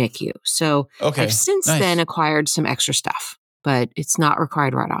in the NICU. So I've since then acquired some extra stuff, but it's not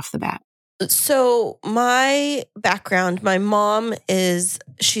required right off the bat. So my background, my mom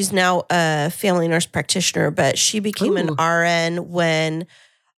she's now a family nurse practitioner, but she became an RN when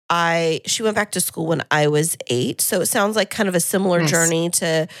she went back to school when I was 8. So it sounds like kind of a similar journey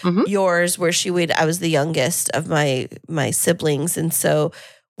to yours, where I was the youngest of my siblings. And so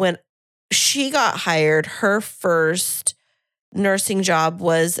when she got hired, her first nursing job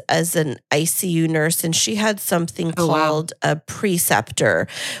was as an ICU nurse, and she had something called a preceptor.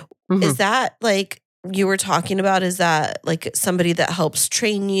 Is that like you were talking about? Is that like somebody that helps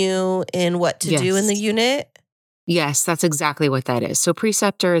train you in what to do in the unit? Yes, that's exactly what that is. So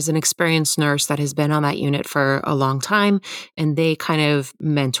preceptor is an experienced nurse that has been on that unit for a long time, and they kind of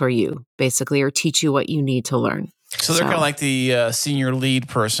mentor you basically, or teach you what you need to learn. So they're kind of like the senior lead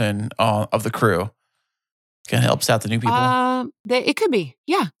person of the crew. Kind of helps out the new people. It could be.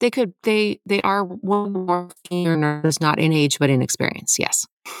 Yeah, they could. They are one more senior nurse, not in age, but in experience. Yes.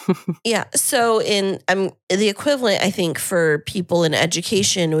 Yeah. So the equivalent, I think, for people in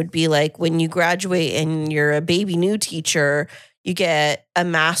education would be like when you graduate and you're a baby new teacher, you get a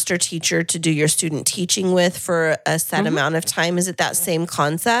master teacher to do your student teaching with for a set amount of time. Is it that same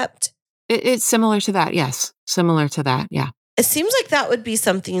concept? It's similar to that. Yes. Similar to that. Yeah. It seems like that would be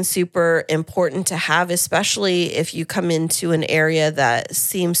something super important to have, especially if you come into an area that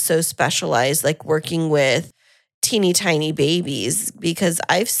seems so specialized, like working with teeny tiny babies. Because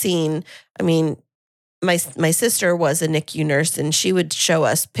I've seen, my sister was a NICU nurse, and she would show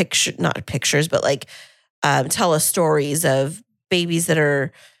us not pictures, but like tell us stories of babies that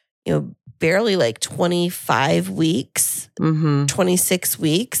are, barely like 25 weeks, 26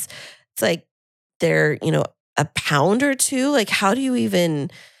 weeks. It's like they're, a pound or two. Like, how do you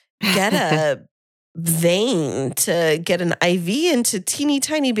even get a vain to get an IV into teeny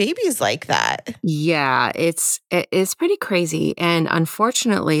tiny babies like that. Yeah, it's pretty crazy. And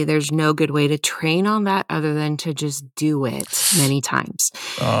unfortunately, there's no good way to train on that other than to just do it many times.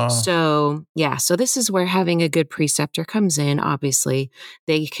 So this is where having a good preceptor comes in. Obviously,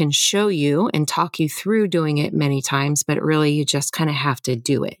 they can show you and talk you through doing it many times, but really you just kind of have to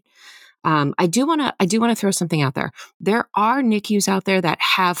do it. I do want to throw something out there. There are NICUs out there that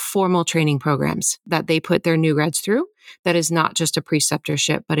have formal training programs that they put their new grads through. That is not just a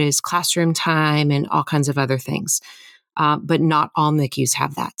preceptorship, but is classroom time and all kinds of other things. But not all NICUs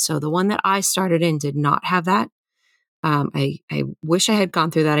have that. So the one that I started in did not have that. I wish I had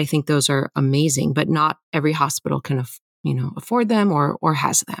gone through that. I think those are amazing, but not every hospital can afford them or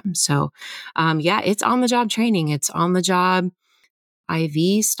has them. So it's on the job training. It's on the job.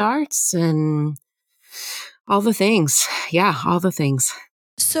 IV starts and all the things. Yeah, all the things.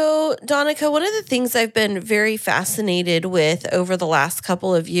 So, Danika, one of the things I've been very fascinated with over the last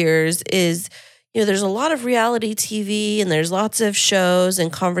couple of years is, there's a lot of reality TV and there's lots of shows and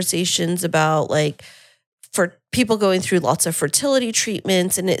conversations about for people going through lots of fertility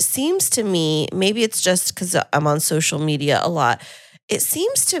treatments. And it seems to me, maybe it's just because I'm on social media a lot, it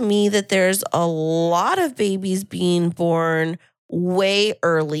seems to me that there's a lot of babies being born way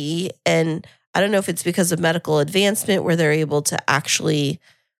early. And I don't know if it's because of medical advancement where they're able to actually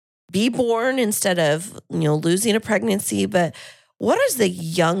be born instead of, losing a pregnancy. But what is the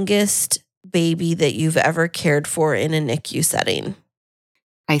youngest baby that you've ever cared for in a NICU setting?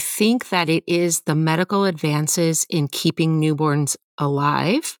 I think that it is the medical advances in keeping newborns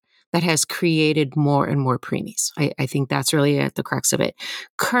alive that has created more and more preemies. I think that's really at the crux of it.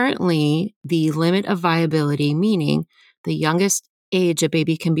 Currently, the limit of viability, meaning the youngest age a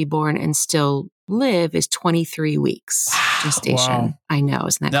baby can be born and still live, is 23 weeks gestation. Wow. I know,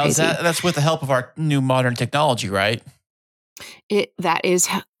 isn't that now, crazy? That's with the help of our new modern technology, right? That is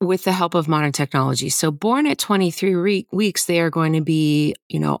with the help of modern technology. So born at 23 weeks, they are going to be,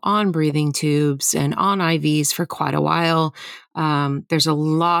 on breathing tubes and on IVs for quite a while. There's a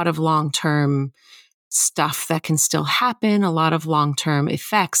lot of long-term stuff that can still happen, a lot of long-term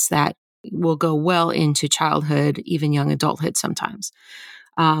effects that will go well into childhood, even young adulthood sometimes.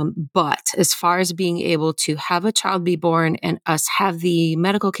 But as far as being able to have a child be born and us have the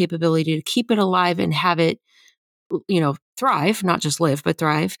medical capability to keep it alive and have it, thrive, not just live, but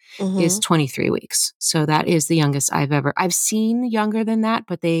thrive, is 23 weeks. So that is the youngest I've seen younger than that,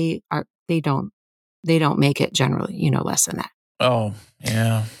 but they don't make it generally, less than that. Oh,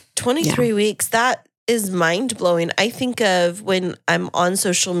 yeah. 23 weeks. That is mind blowing. I think of when I'm on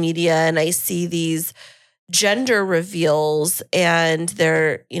social media and I see these gender reveals and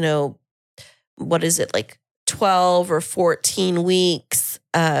they're, 12 or 14 weeks,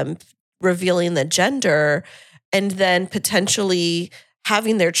 revealing the gender and then potentially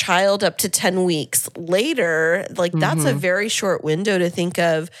having their child up to 10 weeks later. That's a very short window to think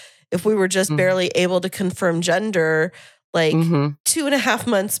of if we were just barely able to confirm gender 2.5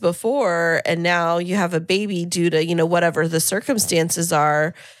 months before, and now you have a baby due to, whatever the circumstances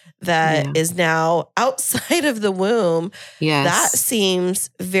are that is now outside of the womb. Yes. That seems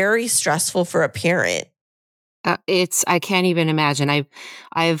very stressful for a parent. I can't even imagine.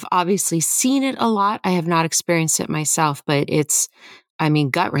 I've obviously seen it a lot. I have not experienced it myself, but it's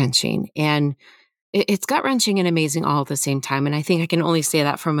gut-wrenching. And it's gut-wrenching and amazing all at the same time. And I think I can only say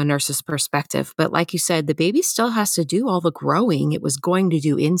that from a nurse's perspective. But like you said, the baby still has to do all the growing it was going to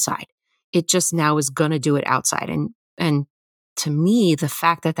do inside. It just now is going to do it outside. And to me, the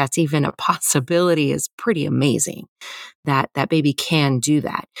fact that that's even a possibility is pretty amazing, that baby can do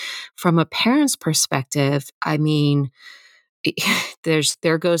that. From a parent's perspective,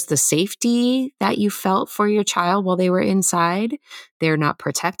 there goes the safety that you felt for your child while they were inside. They're not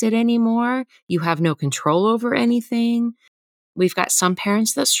protected anymore. You have no control over anything. We've got some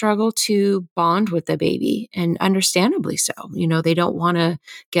parents that struggle to bond with the baby, and understandably so. They don't want to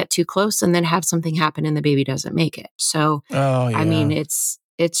get too close and then have something happen and the baby doesn't make it. So,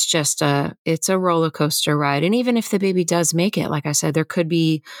 it's just it's a roller coaster ride. And even if the baby does make it, like I said, there could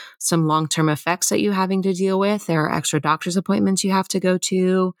be some long-term effects that you're having to deal with. There are extra doctor's appointments you have to go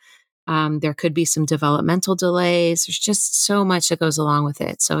to. There could be some developmental delays. There's just so much that goes along with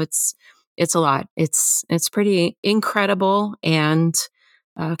it. So it's a lot. It's pretty incredible and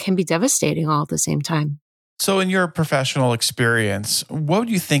can be devastating all at the same time. So in your professional experience, what would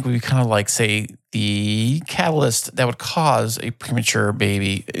you think would be kind of say the catalyst that would cause a premature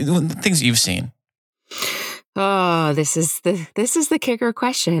baby? Things that you've seen. Oh, this is the kicker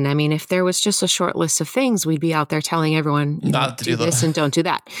question. If there was just a short list of things, we'd be out there telling everyone not to do this and don't do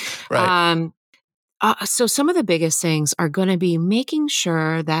that. Right. So some of the biggest things are going to be making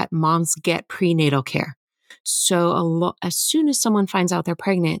sure that moms get prenatal care. So as soon as someone finds out they're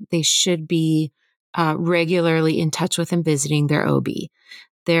pregnant, they should be regularly in touch with and visiting their OB.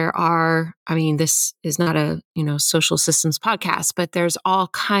 This is not a, social systems podcast, but there's all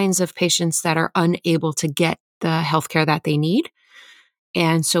kinds of patients that are unable to get the healthcare that they need.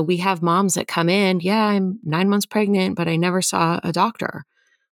 And so we have moms that come in, yeah, I'm 9 months pregnant, but I never saw a doctor.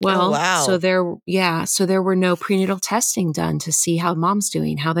 Well, wow. so there were no prenatal testing done to see how mom's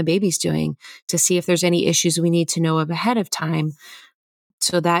doing, how the baby's doing, to see if there's any issues we need to know of ahead of time.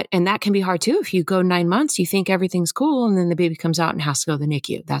 And that can be hard too. If you go 9 months, you think everything's cool, and then the baby comes out and has to go to the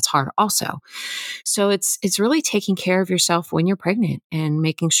NICU. That's hard also. So it's really taking care of yourself when you're pregnant and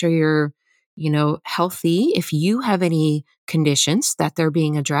making sure you're, healthy. If you have any conditions, that they're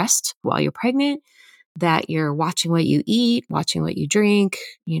being addressed while you're pregnant, that you're watching what you eat, watching what you drink,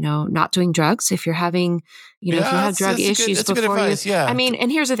 not doing drugs. If you're having, if you have drug issues before advice, you, yeah.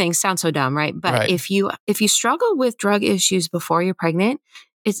 And here's the thing, sounds so dumb, right? But Right. if you struggle with drug issues before you're pregnant,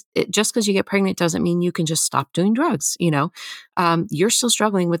 just because you get pregnant doesn't mean you can just stop doing drugs. You're still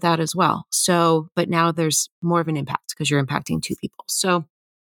struggling with that as well. So, but now there's more of an impact because you're impacting two people. So,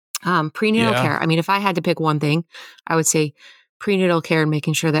 prenatal care. If I had to pick one thing, I would say prenatal care and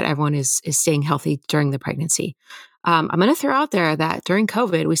making sure that everyone is staying healthy during the pregnancy. I'm going to throw out there that during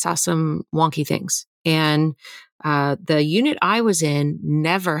COVID, we saw some wonky things. And the unit I was in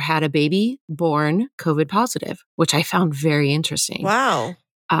never had a baby born COVID positive, which I found very interesting. Wow.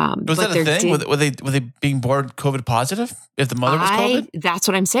 Was that a thing? Were they being born COVID positive if the mother was COVID? That's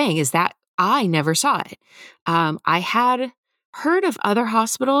what I'm saying, is that I never saw it. I had heard of other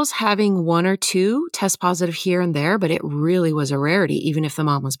hospitals having one or two test positive here and there, but it really was a rarity, even if the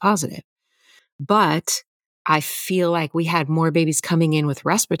mom was positive. But I feel like we had more babies coming in with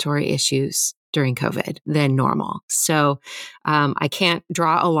respiratory issues during COVID than normal. So I can't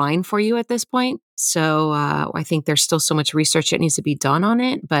draw a line for you at this point. So I think there's still so much research that needs to be done on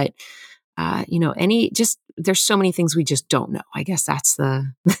it. But there's so many things we just don't know. I guess that's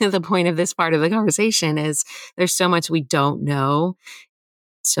the the point of this part of the conversation, is there's so much we don't know.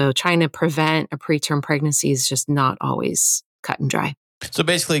 So trying to prevent a preterm pregnancy is just not always cut and dry. So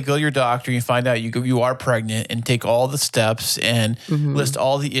basically, go to your doctor, you find out you are pregnant, and take all the steps and list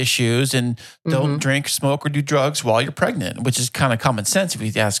all the issues, and don't drink, smoke, or do drugs while you're pregnant, which is kind of common sense if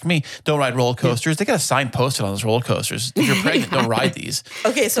you ask me. Don't ride roller coasters. They got a sign posted on those roller coasters. If you're pregnant, don't ride these.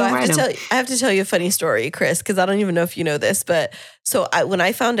 Okay, so I have to tell you a funny story, Chris, because I don't even know if you know this, but when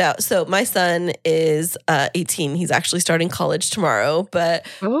I found out, so my son is 18. He's actually starting college tomorrow, but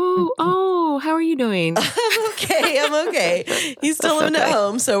how are you doing? I'm okay. He's still living at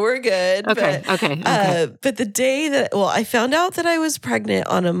home, so we're good. Okay. But the day that, I found out that I was pregnant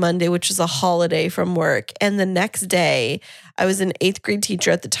on a Monday, which was a holiday from work. And the next day, I was an 8th grade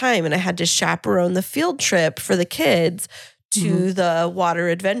teacher at the time, and I had to chaperone the field trip for the kids to the water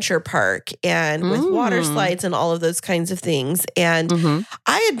adventure park, and with water slides and all of those kinds of things. And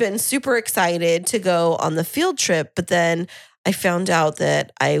I had been super excited to go on the field trip, but then I found out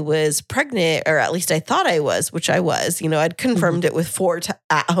that I was pregnant, or at least I thought I was, which I was. I'd confirmed it with 4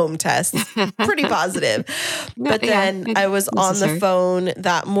 at-home tests, pretty positive. But then I was on the phone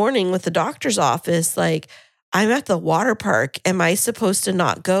that morning with the doctor's office, like, I'm at the water park. Am I supposed to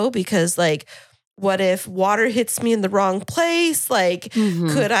not go? Because, what if water hits me in the wrong place? Like,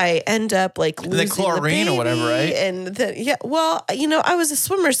 could I end up losing the chlorine or whatever, right? And then, I was a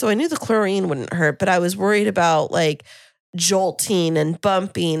swimmer, so I knew the chlorine wouldn't hurt, but I was worried about jolting and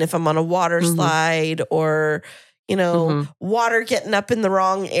bumping if I'm on a water slide, or, water getting up in the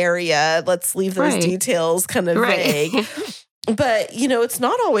wrong area. Let's leave those details kind of vague. But, it's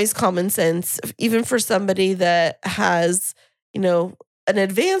not always common sense, even for somebody that has, an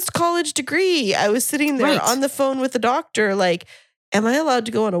advanced college degree. I was sitting there on the phone with the doctor, like, am I allowed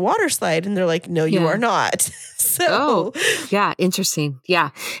to go on a water slide? And they're like, no, you are not. So, interesting.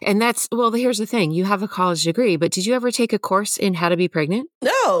 Yeah. And here's the thing. You have a college degree, but did you ever take a course in how to be pregnant?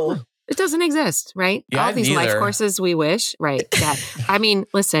 No. It doesn't exist, right? Yeah, all these life courses we wish, right? Yeah.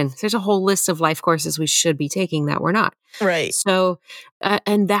 Listen, there's a whole list of life courses we should be taking that we're not. Right. So,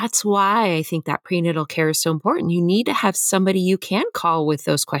 and that's why I think that prenatal care is so important. You need to have somebody you can call with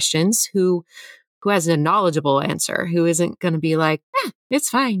those questions who has a knowledgeable answer, who isn't going to be like, it's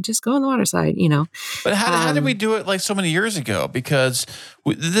fine, just go on the water slide, But how did we do it so many years ago? Because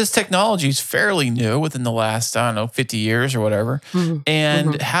this technology is fairly new within the last, 50 years or whatever.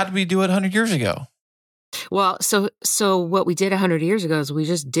 And how did we do it 100 years ago? Well, so what we did 100 years ago is we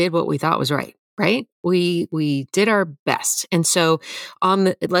just did what we thought was right. right? We did our best. And so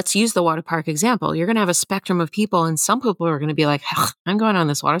let's use the water park example. You're going to have a spectrum of people, and some people are going to be like, I'm going on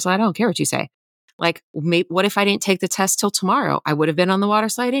this water slide. I don't care what you say. Like, what if I didn't take the test till tomorrow? I would have been on the water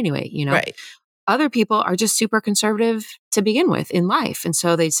slide anyway, Right. Other people are just super conservative to begin with in life. And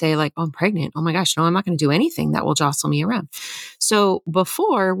so they'd say like, oh, I'm pregnant. Oh my gosh, no, I'm not going to do anything that will jostle me around. So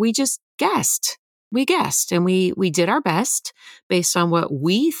before, we just guessed. We guessed and we did our best based on what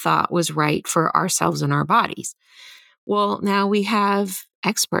we thought was right for ourselves and our bodies. Well, now we have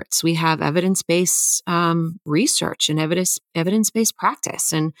experts. We have evidence-based research and evidence-based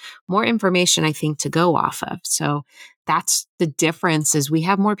practice and more information, I think, to go off of. So that's the difference is we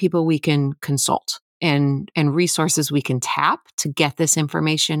have more people we can consult and resources we can tap to get this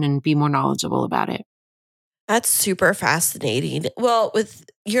information and be more knowledgeable about it. That's super fascinating. Well, with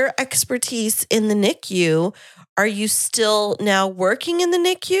your expertise in the NICU, are you still now working in the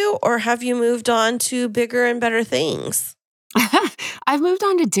NICU or have you moved on to bigger and better things? I've moved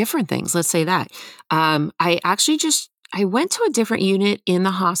on to different things. Let's say that. I went to a different unit in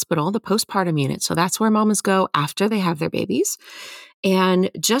the hospital, the postpartum unit. So that's where mamas go after they have their babies. And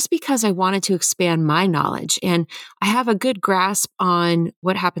just because I wanted to expand my knowledge, and I have a good grasp on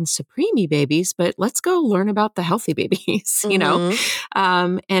what happens to preemie babies, but let's go learn about the healthy babies, and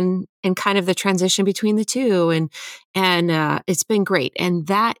kind of the transition between the two. And it's been great. And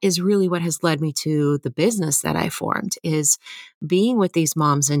that is really what has led me to the business that I formed is being with these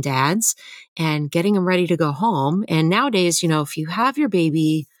moms and dads and getting them ready to go home. And nowadays, if you have your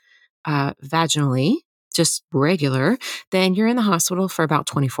baby vaginally, just regular, then you're in the hospital for about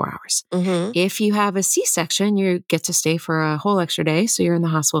 24 hours. Mm-hmm. If you have a C-section, you get to stay for a whole extra day. So you're in the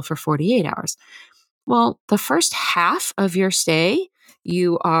hospital for 48 hours. Well, the first half of your stay,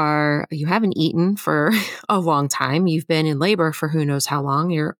 you haven't eaten for a long time. You've been in labor for who knows how long.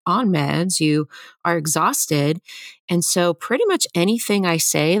 You're on meds. You are exhausted. And so pretty much anything I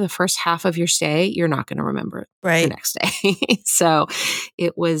say the first half of your stay, you're not going to remember the next day. So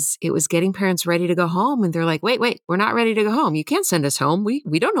it was getting parents ready to go home. And they're like, wait, we're not ready to go home. You can't send us home.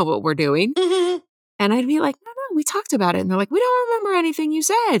 We don't know what we're doing. Mm-hmm. And I'd be like, no, we talked about it. And they're like, we don't remember anything you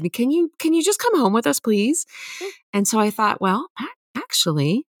said. Can you just come home with us, please? And so I thought, well,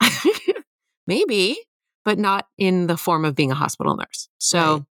 actually, maybe, but not in the form of being a hospital nurse.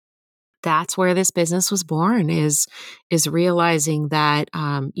 So that's where this business was born is realizing that,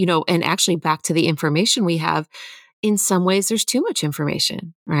 and actually back to the information we have, in some ways, there's too much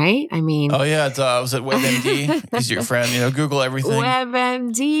information, right? I mean, oh yeah, was it WebMD? Is your friend? Google everything.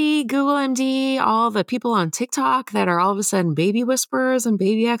 WebMD, Google MD, all the people on TikTok that are all of a sudden baby whisperers and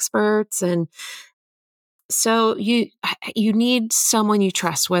baby experts, and so you need someone you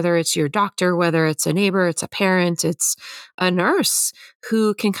trust, whether it's your doctor, whether it's a neighbor, it's a parent, it's a nurse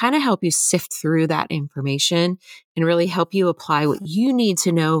who can kind of help you sift through that information and really help you apply what you need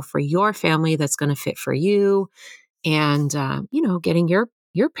to know for your family that's going to fit for you. And, getting your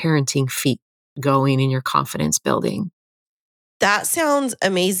parenting feet going and your confidence building. That sounds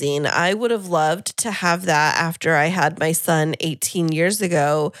amazing. I would have loved to have that after I had my son 18 years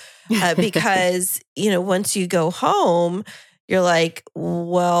ago, because, once you go home, you're like,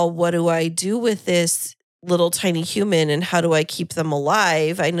 well, what do I do with this little tiny human and how do I keep them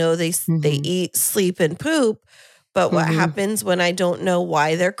alive? I know they eat, sleep, and poop. But what happens when I don't know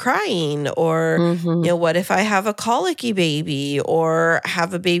why they're crying? Or, what if I have a colicky baby or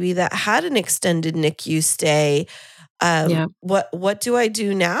have a baby that had an extended NICU stay? What do I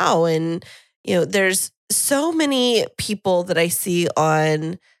do now? And, there's so many people that I see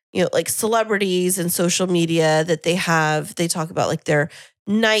on, like celebrities and social media that they talk about like their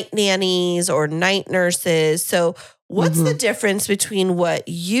night nannies or night nurses. So what's the difference between what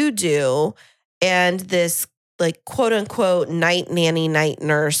you do and this like quote unquote night nanny, night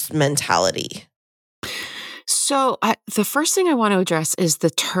nurse mentality? So the first thing I want to address is the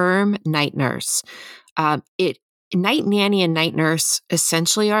term night nurse. Night nanny and night nurse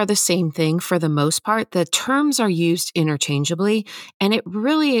essentially are the same thing for the most part. The terms are used interchangeably, and it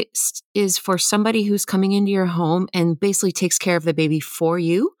really is for somebody who's coming into your home and basically takes care of the baby for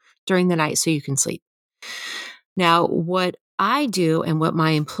you during the night so you can sleep. Now, what I do and what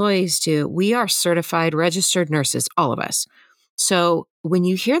my employees do, we are certified registered nurses, all of us. So when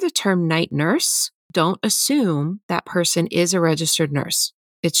you hear the term night nurse, don't assume that person is a registered nurse.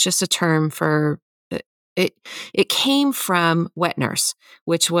 It's just a term for it. It came from wet nurse,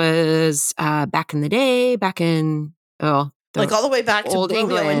 which was back in the day, like all the way back to old Romeo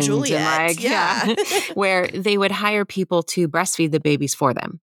England and Juliet. where they would hire people to breastfeed the babies for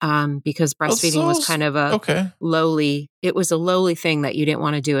them. because breastfeeding was kind of a lowly thing that you didn't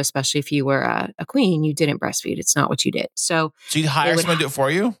want to do, especially if you were a queen. You didn't breastfeed. It's not what you did. So you hire someone to do it for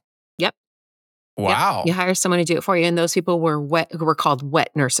you? Yep. Wow. Yep. You hire someone to do it for you. And those people were called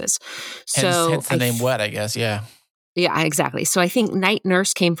wet nurses. So hence the name wet, I guess. Yeah. Yeah, exactly. So I think night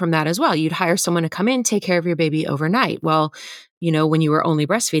nurse came from that as well. You'd hire someone to come in, take care of your baby overnight. Well, when you were only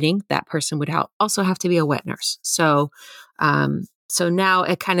breastfeeding, that person would also have to be a wet nurse. So, so now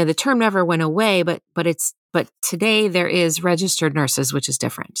it kind of, the term never went away, but today there is registered nurses, which is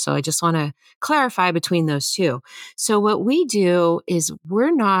different. So I just want to clarify between those two. So what we do is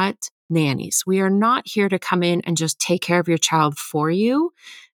we're not nannies. We are not here to come in and just take care of your child for you,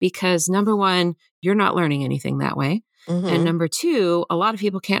 because number one, you're not learning anything that way. Mm-hmm. And number two, a lot of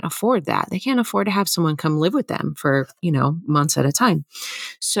people can't afford that. They can't afford to have someone come live with them for, months at a time.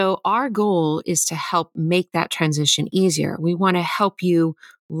 So our goal is to help make that transition easier. We want to help you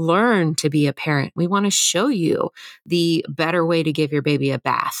learn to be a parent. We want to show you the better way to give your baby a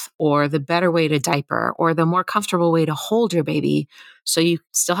bath, or the better way to diaper, or the more comfortable way to hold your baby so you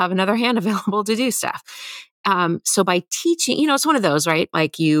still have another hand available to do stuff. So by teaching, it's one of those, right?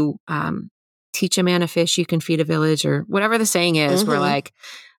 Like you teach a man a fish, you can feed a village, or whatever the saying is. Mm-hmm. We're like,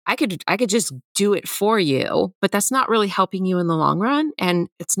 I could just do it for you, but that's not really helping you in the long run. And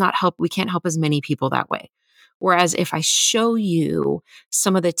we can't help as many people that way. Whereas if I show you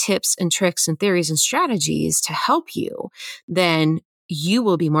some of the tips and tricks and theories and strategies to help you, then you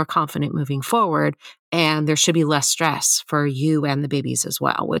will be more confident moving forward. And there should be less stress for you and the babies as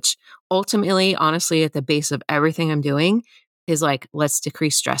well, which ultimately, honestly, at the base of everything I'm doing is like, let's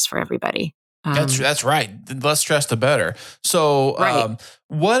decrease stress for everybody. That's right. The less stress, the better. So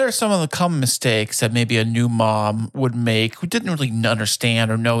what are some of the common mistakes that maybe a new mom would make who didn't really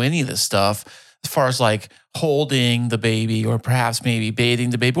understand or know any of this stuff, as far as like holding the baby or perhaps maybe bathing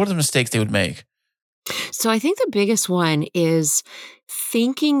the baby? What are the mistakes they would make? So I think the biggest one is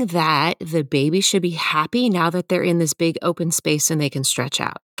thinking that the baby should be happy now that they're in this big open space and they can stretch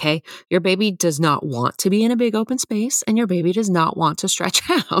out. Okay. Your baby does not want to be in a big open space, and your baby does not want to stretch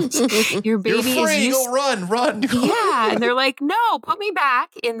out. Your baby You're free. Go run. Yeah. And they're like, no, put me back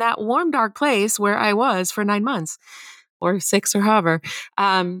in that warm, dark place where I was for 9 months or 6 or however.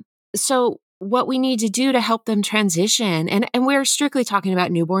 So what we need to do to help them transition, and we're strictly talking about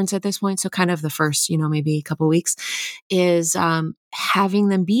newborns at this point, so kind of the first, maybe a couple of weeks, is having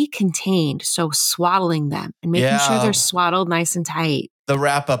them be contained. So swaddling them and making sure they're swaddled nice and tight. The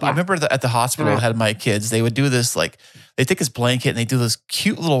wrap up. Yeah. I remember at the hospital I had my kids, they would do this, like they take this blanket and they do this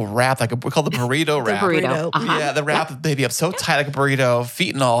cute little wrap, like we call the burrito wrap. Burrito. Uh-huh. Yeah, the wrap the baby up so tight like a burrito,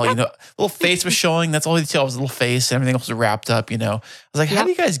 feet and all, little face was showing. That's all you tell was a little face, and everything else was wrapped up, I was like, how do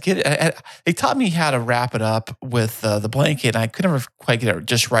you guys get it? They taught me how to wrap it up with the blanket, and I could never quite get it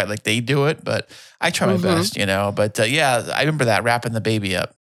just right like they do it, but I try my best, But I remember that, wrapping the baby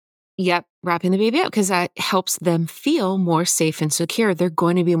up. Yep, wrapping the baby up, because that helps them feel more safe and secure. They're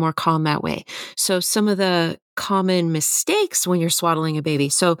going to be more calm that way. So some of the common mistakes when you're swaddling a baby.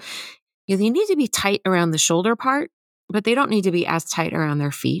 So they need to be tight around the shoulder part, but they don't need to be as tight around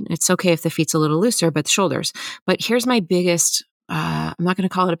their feet. It's okay if the feet's a little looser, but the shoulders. But here's my biggest, I'm not going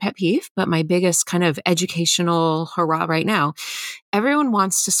to call it a pet peeve, but my biggest kind of educational hurrah right now. Everyone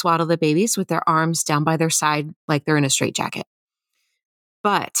wants to swaddle the babies with their arms down by their side like they're in a straitjacket.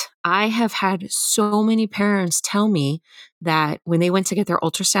 But I have had so many parents tell me that when they went to get their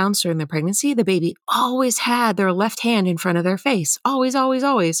ultrasounds during their pregnancy, the baby always had their left hand in front of their face. Always, always,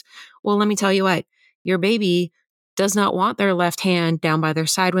 always. Well, let me tell you what, your baby does not want their left hand down by their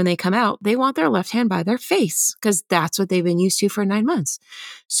side when they come out. They want their left hand by their face, because that's what they've been used to for 9 months.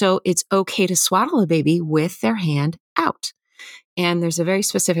 So it's okay to swaddle a baby with their hand out. And there's a very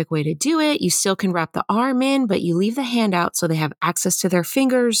specific way to do it. You still can wrap the arm in, but you leave the hand out so they have access to their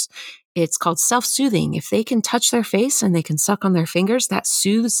fingers. It's called self-soothing. If they can touch their face and they can suck on their fingers, that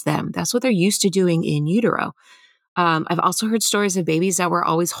soothes them. That's what they're used to doing in utero. I've also heard stories of babies that were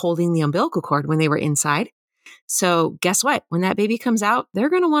always holding the umbilical cord when they were inside. So guess what? When that baby comes out, they're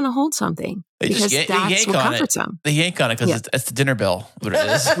going to want to hold something, because that's what comforts them. They yank on it because it's the dinner bell. What it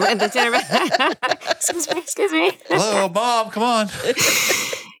is. The dinner bell. Excuse me. Hello, Mom. Come on.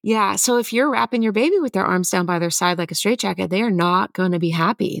 Yeah. So if you're wrapping your baby with their arms down by their side like a straitjacket, they are not going to be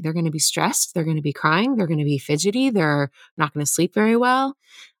happy. They're going to be stressed. They're going to be crying. They're going to be fidgety. They're not going to sleep very well.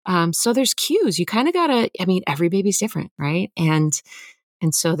 So there's cues. You kind of got to, every baby's different, right? And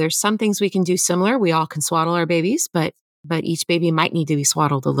so there's some things we can do similar. We all can swaddle our babies, but each baby might need to be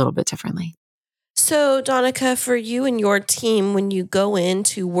swaddled a little bit differently. So, Danika, for you and your team, when you go in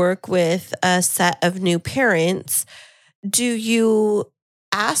to work with a set of new parents, do you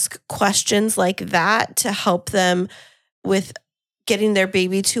ask questions like that to help them with getting their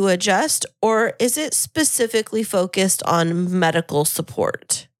baby to adjust, or is it specifically focused on medical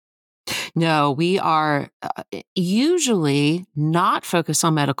support? No, we are usually not focused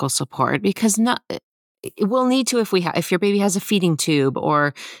on medical support because we'll need to if your baby has a feeding tube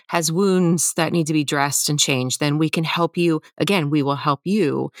or has wounds that need to be dressed and changed, then we can help you. Again, we will help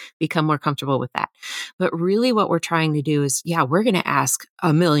you become more comfortable with that. But really what we're trying to do is, we're going to ask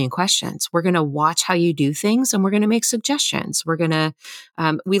a million questions. We're going to watch how you do things and we're going to make suggestions. We're going to,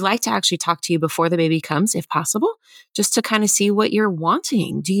 we like to actually talk to you before the baby comes, if possible, just to kind of see what you're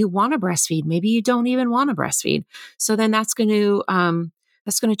wanting. Do you want to breastfeed? Maybe you don't even want to breastfeed. So then that's going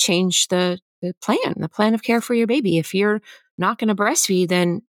to change the plan of care for your baby. If you're not going to breastfeed,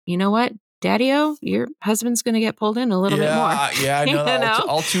 then you know what, Daddy-O, your husband's going to get pulled in a little bit more. Yeah, I know that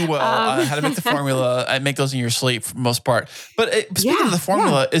all too well. How to make the formula. I make those in your sleep for the most part. But speaking of the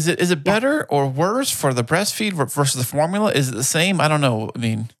formula, is it better or worse for the breastfeed versus the formula? Is it the same? I don't know. I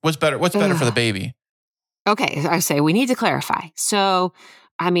mean, what's better? What's better for the baby? Okay, I say we need to clarify. So,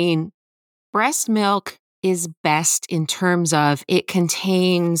 I mean, breast milk is best in terms of it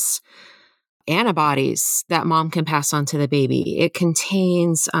contains antibodies that mom can pass on to the baby. It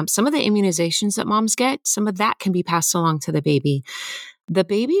contains some of the immunizations that moms get. Some of that can be passed along to the baby. The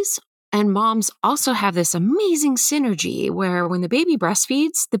babies and moms also have this amazing synergy where when the baby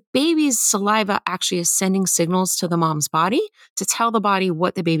breastfeeds, the baby's saliva actually is sending signals to the mom's body to tell the body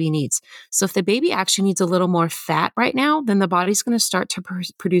what the baby needs. So if the baby actually needs a little more fat right now, then the body's going to start to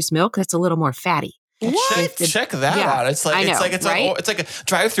produce milk that's a little more fatty. What? Check that out. It's like a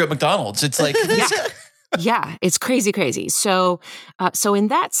drive-through at McDonald's. It's like it's crazy. So in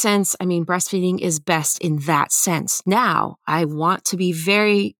that sense, I mean, breastfeeding is best in that sense. Now, I want to be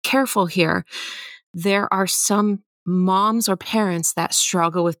very careful here. There are some moms or parents that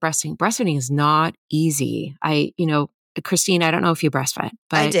struggle with breastfeeding. Breastfeeding is not easy. Christine, I don't know if you breastfed,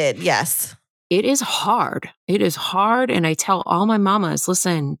 but I did. Yes. It is hard. It is hard. And I tell all my mamas,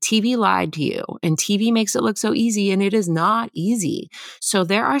 listen, TV lied to you and TV makes it look so easy and it is not easy. So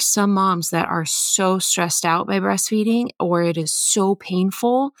there are some moms that are so stressed out by breastfeeding or it is so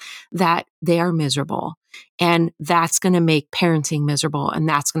painful that they are miserable. And that's going to make parenting miserable and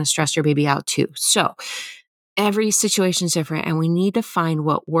that's going to stress your baby out too. So every situation is different and we need to find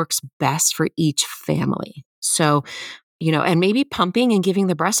what works best for each family. So and maybe pumping and giving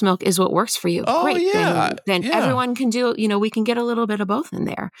the breast milk is what works for you. Oh, great. yeah. Then everyone can do, we can get a little bit of both in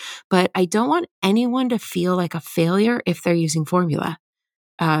there. But I don't want anyone to feel like a failure if they're using formula.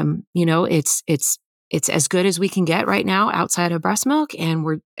 It's as good as we can get right now outside of breast milk,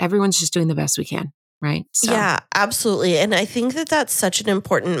 and everyone's just doing the best we can. Right. So. Yeah, absolutely. And I think that that's such an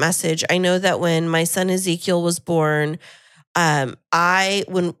important message. I know that when my son Ezekiel was born,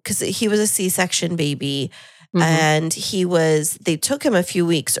 because he was a C-section baby, and they took him a few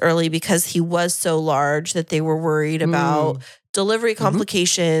weeks early because he was so large that they were worried about delivery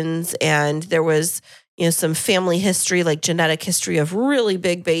complications. And there was, some family history, like genetic history of really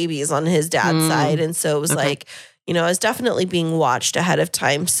big babies on his dad's side. And so it was I was definitely being watched ahead of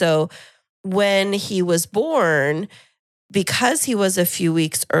time. So when he was born, because he was a few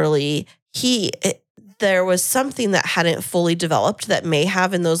weeks early, there was something that hadn't fully developed that may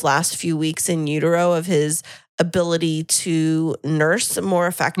have in those last few weeks in utero of his ability to nurse more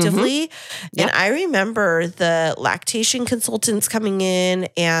effectively. Yep. And I remember the lactation consultants coming in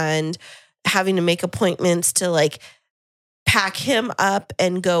and having to make appointments to pack him up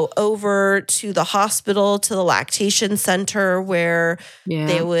and go over to the hospital, to the lactation center where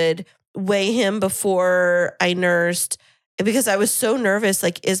they would weigh him before I nursed. Because I was so nervous,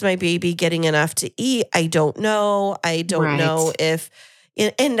 is my baby getting enough to eat? I don't know. I don't know if,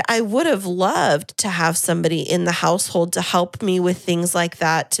 and I would have loved to have somebody in the household to help me with things like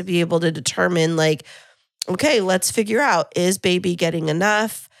that, to be able to determine okay, let's figure out, is baby getting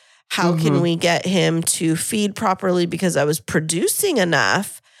enough? How can we get him to feed properly? Because I was producing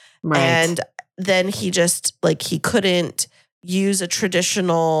enough. Right. And then he just he couldn't use a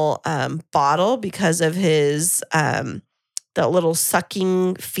traditional bottle because of his, the little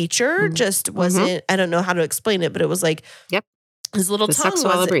sucking feature just wasn't, I don't know how to explain it, but it was his little tongue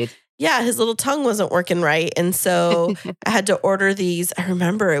wasn't, his little tongue wasn't working right. And so I had to order these. I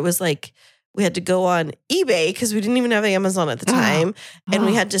remember it was we had to go on eBay because we didn't even have Amazon at the time. And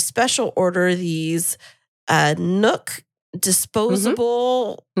we had to special order these Nook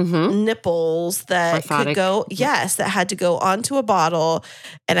disposable nipples that could go, that had to go onto a bottle.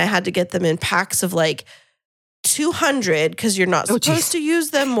 And I had to get them in packs of 200 because you're not supposed to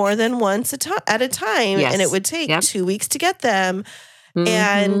use them more than once at a time. Yes. And it would take 2 weeks to get them.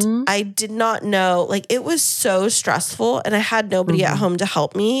 And Mhm. I did not know, like, it was so stressful and I had nobody at home to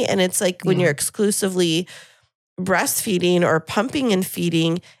help me. And it's like when Yeah. you're exclusively breastfeeding or pumping and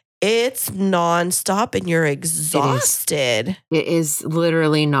feeding, it's nonstop and you're exhausted. It is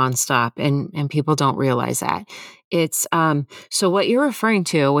literally nonstop, and people don't realize that. It's so what you're referring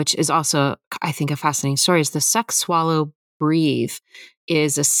to, which is also I think a fascinating story, is the suck, swallow, breathe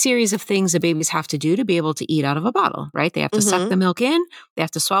is a series of things that babies have to do to be able to eat out of a bottle, right? They have to suck Mm-hmm. the milk in, they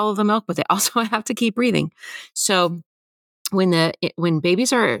have to swallow the milk, but they also have to keep breathing. So when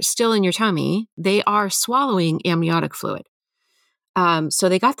babies are still in your tummy, they are swallowing amniotic fluid. So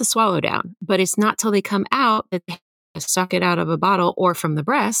they got the swallow down, but it's not till they come out that they have to suck it out of a bottle or from the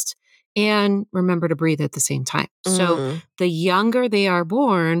breast and remember to breathe at the same time. So Mm. the younger they are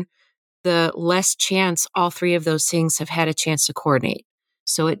born, the less chance all three of those things have had a chance to coordinate.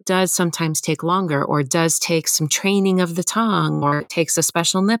 So it does sometimes take longer, or it does take some training of the tongue, or it takes a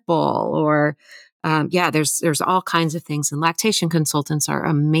special nipple, or there's all kinds of things. And lactation consultants are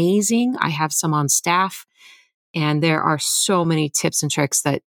amazing. I have some on staff. And there are so many tips and tricks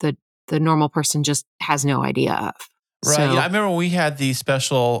that the normal person just has no idea of. Right. So, I remember when we had these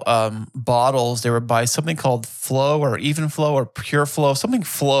special bottles. They were by something called Flow or Even Flow or Pure Flow, something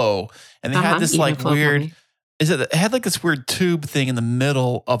Flow. And they had this Even like Flow weird, Company. it had like this weird tube thing in the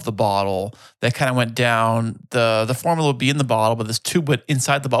middle of the bottle that kind of went down. The formula would be in the bottle, but this tube went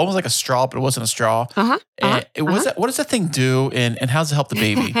inside the bottle, almost like a straw, but it wasn't a straw. And it was what does that thing do, and how does it help the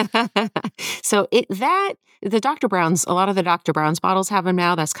baby? So the Dr. Brown's, a lot of the Dr. Brown's bottles have them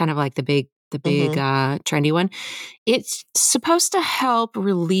now. That's kind of like the big trendy one. It's supposed to help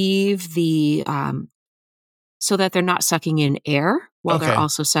relieve the so that they're not sucking in air while they're Okay.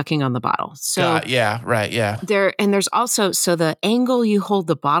 also sucking on the bottle. So Yeah, right, yeah. there's also, so the angle you hold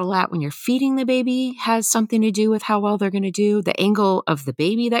the bottle at when you're feeding the baby has something to do with how well they're going to do. The angle of the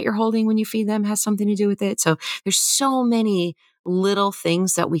baby that you're holding when you feed them has something to do with it. So there's so many little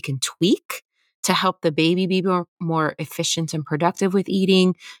things that we can tweak to help the baby be more efficient and productive with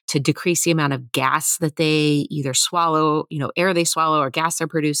eating, to decrease the amount of gas that they either swallow, air they swallow or gas they're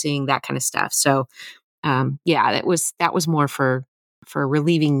producing, that kind of stuff. So that was more for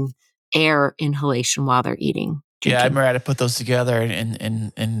relieving air inhalation while they're eating. Yeah, I Drinking. remember I had to put those together,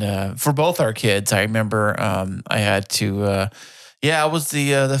 and for both our kids, I remember I had to. I was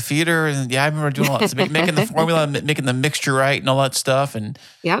the feeder, and I remember doing all that, so making the formula, making the mixture right, and all that stuff, and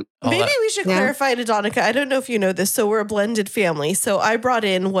Yep. Maybe we should clarify to Danika. I don't know if you know this. So we're a blended family. So I brought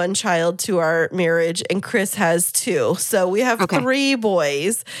in one child to our marriage, and Chris has two. So we have three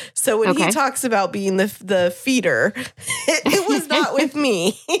boys. So when he talks about being the feeder, it was not with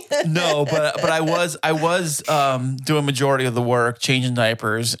me. No, but I was doing majority of the work, changing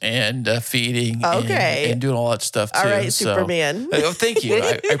diapers and feeding, and doing all that stuff too. All right, Superman. Thank you.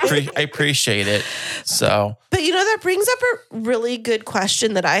 I appreciate it. So, but that brings up a really good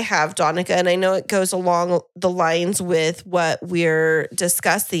question that I have, Danika, and I know it goes along the lines with what we're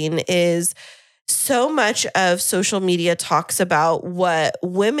discussing, is so much of social media talks about what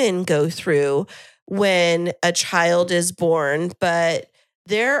women go through when a child is born, but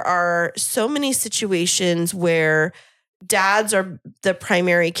there are so many situations where dads are the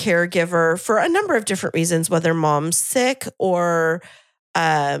primary caregiver for a number of different reasons, whether mom's sick or,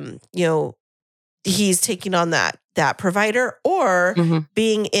 he's taking on that provider, or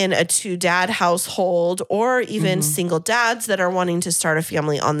being in a 2-dad household, or even single dads that are wanting to start a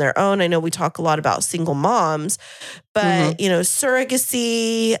family on their own. I know we talk a lot about single moms, but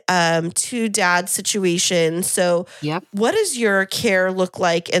surrogacy, 2-dad situation. So what does your care look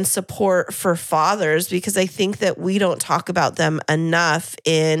like and support for fathers? Because I think that we don't talk about them enough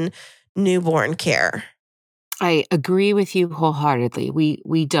in newborn care. I agree with you wholeheartedly.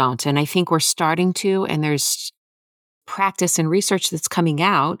 We don't. And I think we're starting to, and there's practice and research that's coming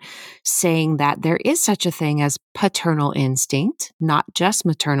out saying that there is such a thing as paternal instinct, not just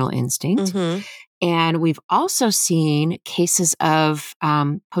maternal instinct. And we've also seen cases of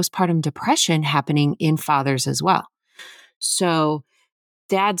postpartum depression happening in fathers as well. So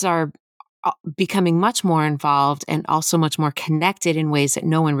dads are becoming much more involved and also much more connected in ways that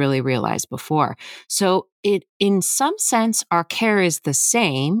no one really realized before. So in some sense, our care is the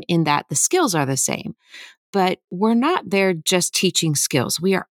same in that the skills are the same, but we're not there just teaching skills.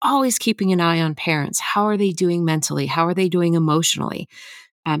 We are always keeping an eye on parents. How are they doing mentally? How are they doing emotionally?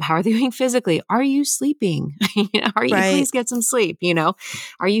 How are they doing physically? Are you sleeping? Please get some sleep?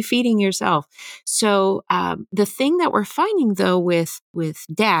 Are you feeding yourself? So the thing that we're finding though with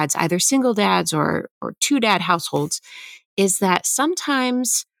dads, either single dads or 2-dad households, is that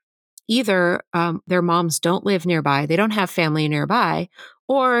sometimes either their moms don't live nearby, they don't have family nearby,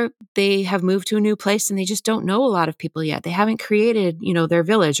 or they have moved to a new place and they just don't know a lot of people yet. They haven't created, their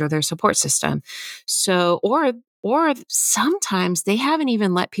village or their support system. So, or sometimes they haven't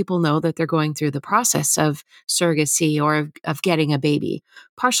even let people know that they're going through the process of surrogacy or of getting a baby,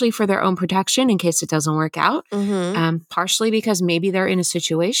 partially for their own protection in case it doesn't work out, partially because maybe they're in a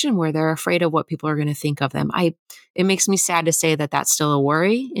situation where they're afraid of what people are going to think of them. It makes me sad to say that that's still a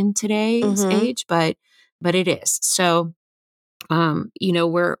worry in today's age, but it is. So,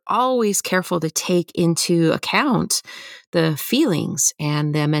 we're always careful to take into account the feelings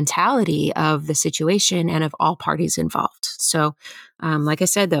and the mentality of the situation and of all parties involved. So, like I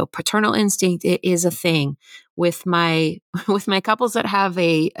said, though, paternal instinct, it is a thing with my couples that have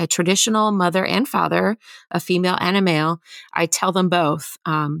a traditional mother and father, a female and a male. I tell them both,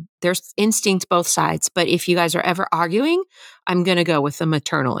 there's instinct both sides. But if you guys are ever arguing, I'm going to go with the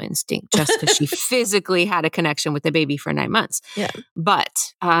maternal instinct just because she physically had a connection with the baby for 9 months. Yeah.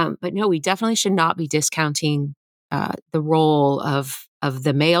 But no, we definitely should not be discounting the role of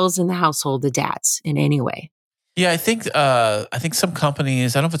the males in the household, the dads, in any way. Yeah, I think some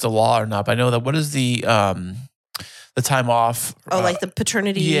companies, I don't know if it's a law or not, but I know that what is the time off? Like the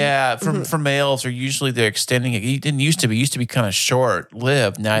paternity. Yeah, for males, are usually they're extending it. It didn't used to be. It used to be kind of short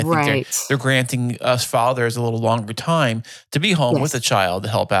lived. Now I think they're granting us fathers a little longer time to be home with the child to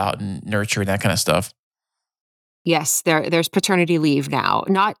help out and nurture and that kind of stuff. Yes, there's paternity leave now.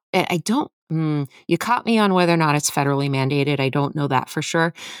 You caught me on whether or not it's federally mandated. I don't know that for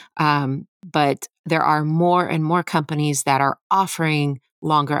sure. But there are more and more companies that are offering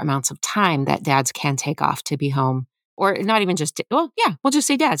longer amounts of time that dads can take off to be home. Or not even just, we'll just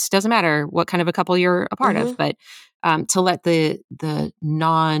say dads. Doesn't matter what kind of a couple you're a part of. But to let the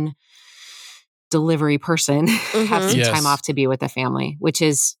non-delivery person have some time off to be with the family, which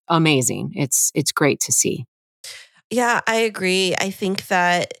is amazing. It's great to see. Yeah, I agree. I think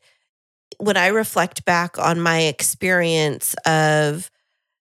that when I reflect back on my experience of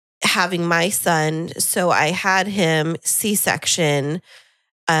having my son, so I had him C-section,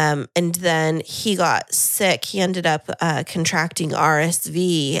 and then he got sick. He ended up contracting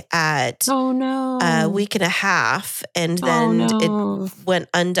RSV at a week and a half, and then it went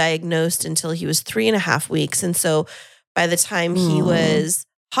undiagnosed until he was 3.5 weeks. And so by the time he was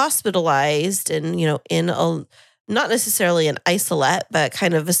hospitalized and, in a not necessarily an isolate, but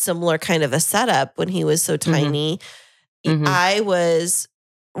kind of a similar kind of a setup when he was so tiny, I was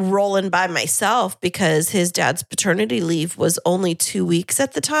rolling by myself because his dad's paternity leave was only 2 weeks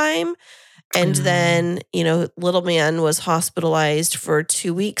at the time. And then, little man was hospitalized for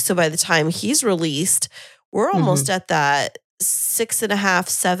 2 weeks. So by the time he's released, we're almost at that 6.5,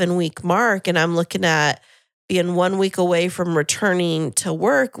 7 week mark. And I'm looking at being 1 week away from returning to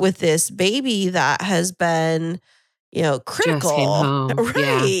work with this baby that has been critical,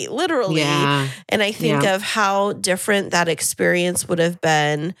 right? Literally. Yeah. And I think of how different that experience would have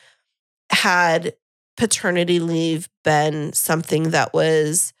been had paternity leave been something that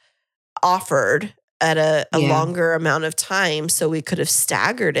was offered at a longer amount of time. So we could have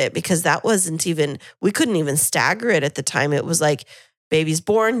staggered it, because we couldn't even stagger it at the time. It was like, baby's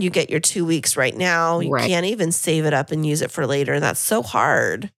born, you get your 2 weeks right now. You can't even save it up and use it for later. And that's so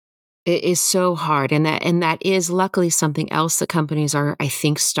hard. It is so hard. And that is luckily something else that companies are, I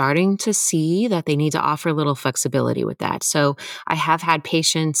think, starting to see, that they need to offer a little flexibility with that. So I have had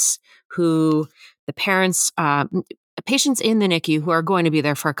patients who the parents, patients in the NICU who are going to be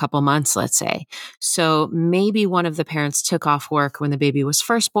there for a couple months, let's say. So maybe one of the parents took off work when the baby was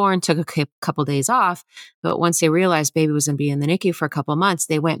first born, took a couple days off. But once they realized baby was going to be in the NICU for a couple months,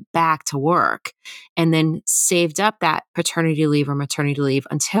 they went back to work and then saved up that paternity leave or maternity leave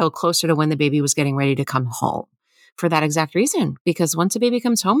until closer to when the baby was getting ready to come home. For that exact reason, because once a baby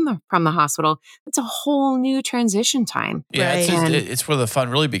comes home from the hospital, it's a whole new transition time. Yeah, it's where the fun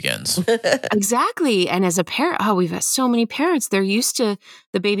really begins. Exactly. And as a parent, we've had so many parents, they're used to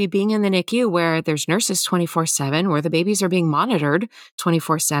the baby being in the NICU where there's nurses 24/7, where the babies are being monitored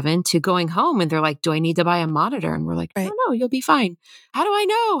 24/7, to going home and they're like, do I need to buy a monitor? And we're like, no, you'll be fine. How do I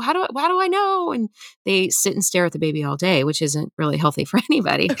know? How do I know? And they sit and stare at the baby all day, which isn't really healthy for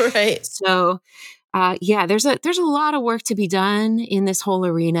anybody. Right. So there's a lot of work to be done in this whole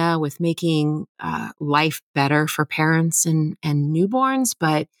arena with making life better for parents and newborns.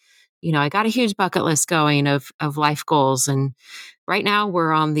 But, I got a huge bucket list going of life goals. And right now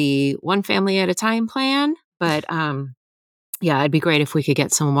we're on the one family at a time plan. But it'd be great if we could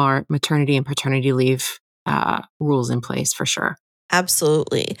get some more maternity and paternity leave rules in place for sure.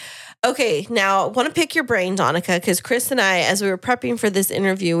 Absolutely. Okay, now I want to pick your brain, Danika, because Chris and I, as we were prepping for this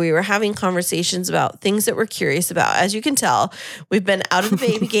interview, we were having conversations about things that we're curious about. As you can tell, we've been out of the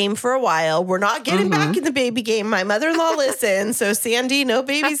baby game for a while. We're not getting back in the baby game. My mother-in-law listens, so Sandy, no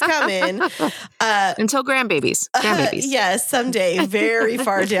babies coming. Until grandbabiys. Yes, someday, very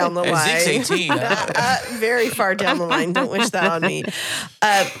far down the line. Zeke's 18. Very far down the line. Don't wish that on me.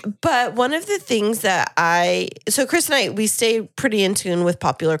 But one of the things that so Chris and I, we stay pretty in tune with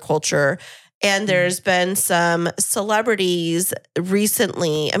popular culture. And there's been some celebrities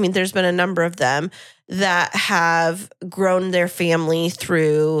recently. I mean, there's been a number of them that have grown their family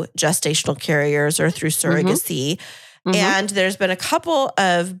through gestational carriers or through surrogacy. And there's been a couple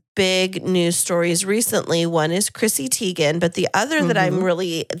of big news stories recently. One is Chrissy Teigen, but the other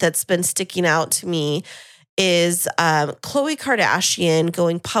that that's been sticking out to me is Khloe Kardashian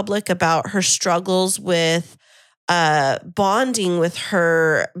going public about her struggles with bonding with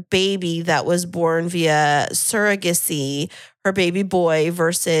her baby that was born via surrogacy, her baby boy,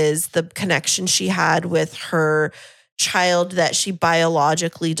 versus the connection she had with her child that she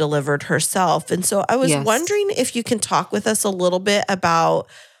biologically delivered herself. And so I was wondering if you can talk with us a little bit about,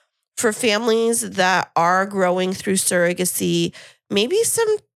 for families that are growing through surrogacy, maybe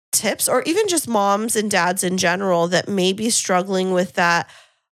some tips, or even just moms and dads in general that may be struggling with that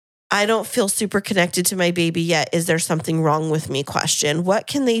I don't feel super connected to my baby yet. Is there something wrong with me question? What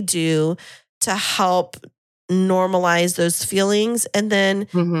can they do to help normalize those feelings and then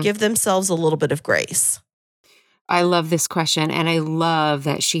give themselves a little bit of grace? I love this question. And I love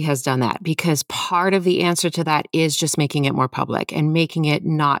that she has done that, because part of the answer to that is just making it more public and making it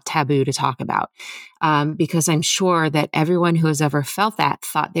not taboo to talk about. Because I'm sure that everyone who has ever felt that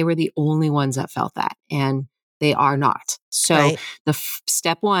thought they were the only ones that felt that. And they are not. So the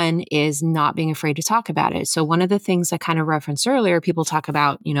step one is not being afraid to talk about it. So one of the things I kind of referenced earlier, people talk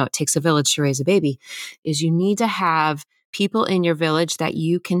about, it takes a village to raise a baby, is you need to have people in your village that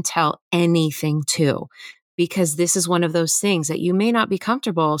you can tell anything to. Because this is one of those things that you may not be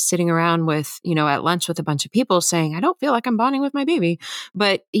comfortable sitting around with, at lunch with a bunch of people saying, I don't feel like I'm bonding with my baby,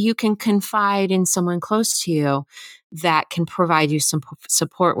 but you can confide in someone close to you that can provide you some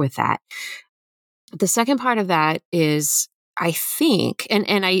support with that. The second part of that is, I think, and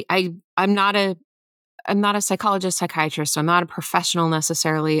I'm not a psychologist, psychiatrist, so I'm not a professional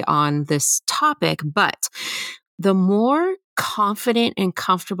necessarily on this topic, but the more confident and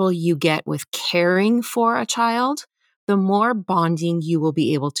comfortable you get with caring for a child, the more bonding you will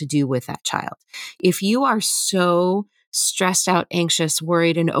be able to do with that child. If you are so stressed out, anxious,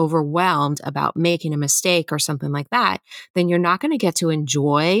 worried, and overwhelmed about making a mistake or something like that, then you're not going to get to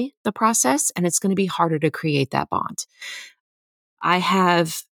enjoy the process, and it's going to be harder to create that bond. I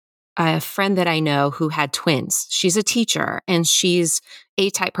have a friend that I know who had twins. She's a teacher, and she's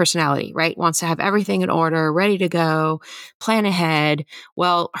A-type personality, right? Wants to have everything in order, ready to go, plan ahead.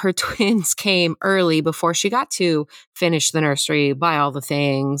 Well, her twins came early before she got to finish the nursery, buy all the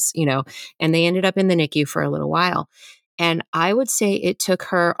things, and they ended up in the NICU for a little while. And I would say it took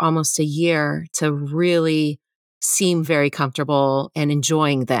her almost a year to really seem very comfortable and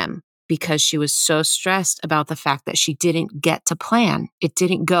enjoying them, because she was so stressed about the fact that she didn't get to plan. It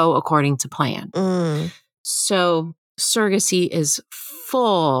didn't go according to plan. So surrogacy is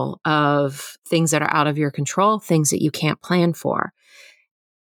full of things that are out of your control, things that you can't plan for.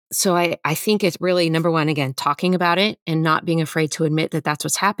 So I think it's really, number one, again, talking about it and not being afraid to admit that that's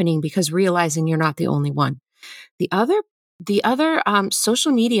what's happening, because realizing you're not the only one. The other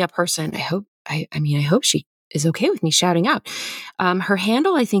social media person, I hope she is okay with me shouting out. Her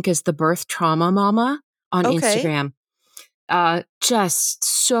handle, I think, is the Birth Trauma Mama on Instagram. Just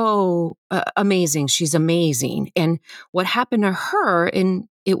so amazing. She's amazing. And what happened to her, and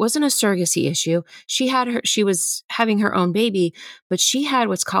it wasn't a surrogacy issue. She was having her own baby, but she had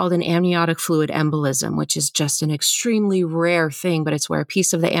what's called an amniotic fluid embolism, which is just an extremely rare thing, but it's where a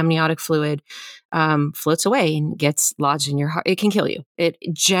piece of the amniotic fluid floats away and gets lodged in your heart. It can kill you. It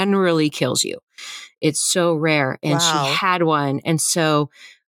generally kills you. It's so rare. And she had one. And so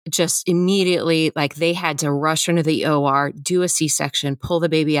just immediately, they had to rush her into the OR, do a C-section, pull the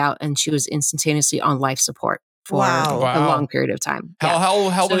baby out, and she was instantaneously on life support for a long period of time.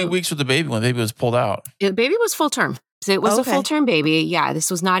 How many weeks was the baby when the baby was pulled out? The baby was full term. So it was a full term baby. Yeah, this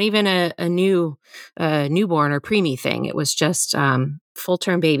was not even a newborn or preemie thing. It was just full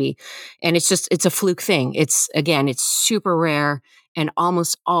term baby, and it's a fluke thing. It's super rare and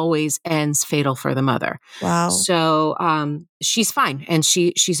almost always ends fatal for the mother. Wow. So she's fine and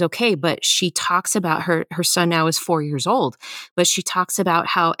she's okay, but she talks about her son now is 4 years old, but she talks about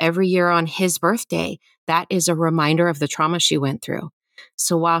how every year on his birthday, that is a reminder of the trauma she went through.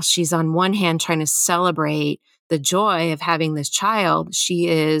 So while she's on one hand trying to celebrate the joy of having this child, she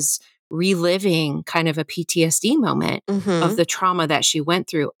is reliving kind of a PTSD moment of the trauma that she went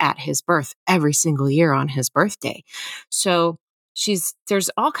through at his birth every single year on his birthday. So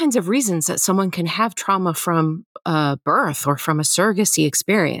there's all kinds of reasons that someone can have trauma from birth or from a surrogacy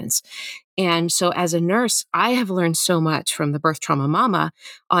experience. And so as a nurse, I have learned so much from the birth trauma mama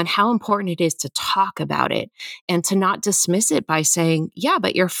on how important it is to talk about it and to not dismiss it by saying, yeah,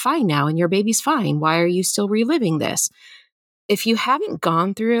 but you're fine now and your baby's fine. Why are you still reliving this? If you haven't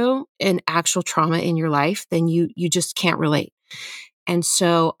gone through an actual trauma in your life, then you just can't relate. And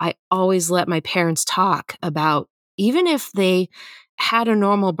so I always let my parents talk about, even if they had a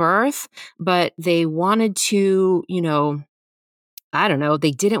normal birth, but they wanted to, I don't know,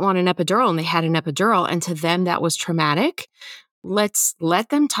 they didn't want an epidural and they had an epidural, and to them that was traumatic. Let's let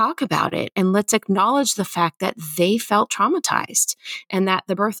them talk about it, and let's acknowledge the fact that they felt traumatized and that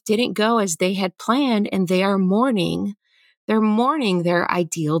the birth didn't go as they had planned, and they are mourning. They're mourning their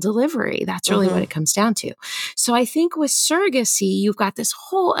ideal delivery. That's really what it comes down to. So I think with surrogacy, you've got this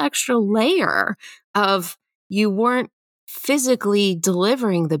whole extra layer of you weren't physically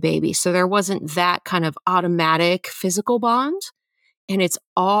delivering the baby. So there wasn't that kind of automatic physical bond. And it's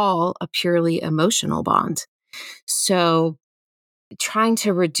all a purely emotional bond. So trying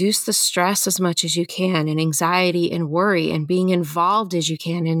to reduce the stress as much as you can, and anxiety and worry, and being involved as you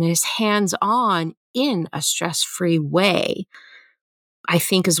can and as hands-on in a stress-free way, I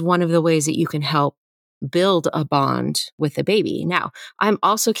think is one of the ways that you can help build a bond with the baby. Now, I'm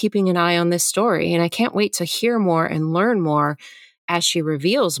also keeping an eye on this story, and I can't wait to hear more and learn more as she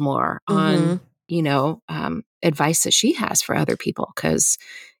reveals more on advice that she has for other people, because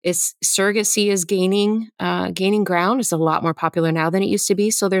surrogacy is gaining ground. It's a lot more popular now than it used to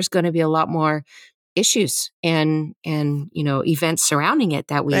be. So there's going to be a lot more issues and events surrounding it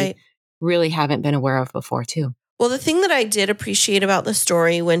that we really haven't been aware of before too. Well, the thing that I did appreciate about the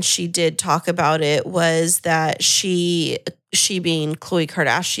story when she did talk about it was that she being Khloe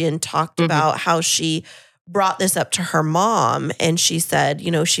Kardashian talked about how she brought this up to her mom, and she said,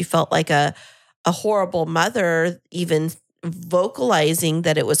 she felt like a horrible mother, even vocalizing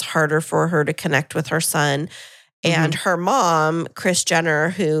that it was harder for her to connect with her son. And her mom, Kris Jenner,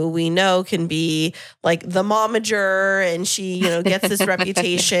 who we know can be like the momager, and she, gets this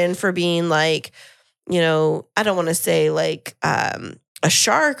reputation for being like, I don't want to say like a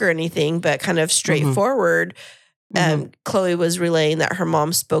shark or anything, but kind of straightforward. Khloe was relaying that her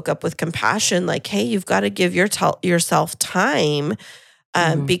mom spoke up with compassion, like, hey, you've got to give yourself time.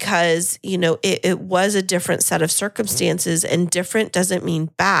 Because, it was a different set of circumstances, and different doesn't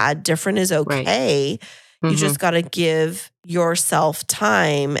mean bad. Different is okay. You just got to give yourself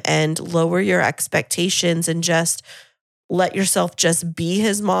time and lower your expectations and just let yourself just be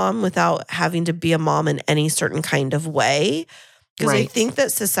his mom without having to be a mom in any certain kind of way. Because I think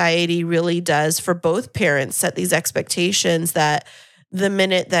that society really does, for both parents, set these expectations that the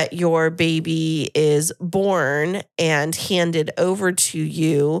minute that your baby is born and handed over to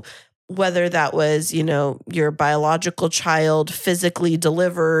you, whether that was, your biological child physically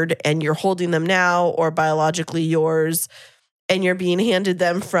delivered and you're holding them now, or biologically yours and you're being handed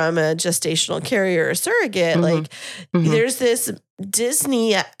them from a gestational carrier or surrogate, there's this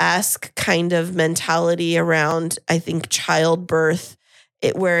Disney-esque kind of mentality around, I think, childbirth,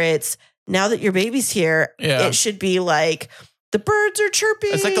 where it's, now that your baby's here, it should be like, the birds are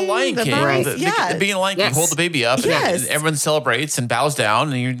chirping. It's like the Lion King. The being a Lion King, hold the baby up, and everyone celebrates and bows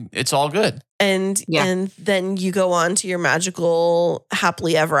down, and it's all good. And then you go on to your magical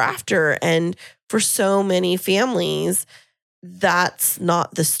happily ever after. And for so many families, that's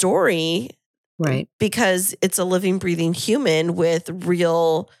not the story. Right. Because it's a living, breathing human with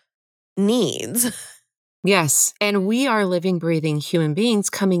real needs. Yes. And we are living, breathing human beings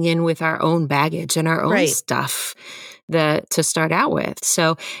coming in with our own baggage and our own stuff to start out with.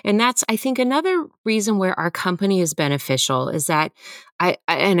 So, and that's, I think, another reason where our company is beneficial is that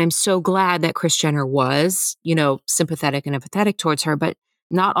I'm so glad that Kris Jenner was, sympathetic and empathetic towards her, but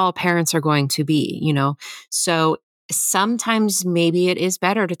not all parents are going to be, so sometimes maybe it is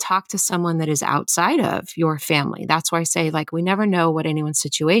better to talk to someone that is outside of your family. That's why I say, we never know what anyone's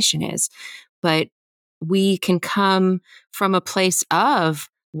situation is, but we can come from a place of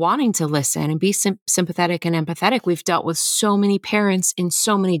wanting to listen and be sympathetic and empathetic. We've dealt with so many parents in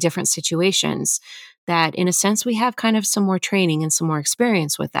so many different situations that, in a sense, we have kind of some more training and some more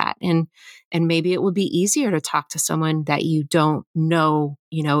experience with that. And maybe it would be easier to talk to someone that you don't know,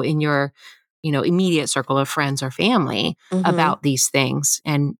 in your immediate circle of friends or family about these things.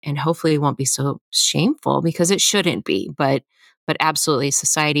 And hopefully it won't be so shameful, because it shouldn't be. But absolutely,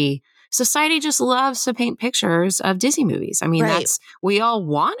 society just loves to paint pictures of Disney movies. I mean, Right. we all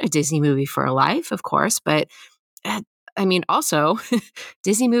want a Disney movie for our life, of course, but I mean, also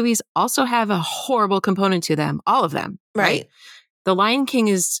Disney movies also have a horrible component to them, all of them, right? The Lion King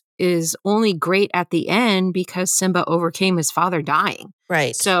is only great at the end because Simba overcame his father dying.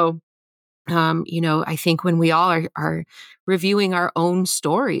 Right. So, I think when we all are reviewing our own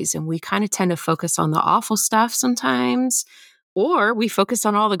stories, and we kind of tend to focus on the awful stuff sometimes, or we focus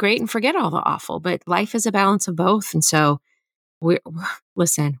on all the great and forget all the awful, but life is a balance of both. And so we're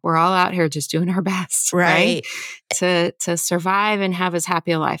all out here just doing our best, right? To survive and have as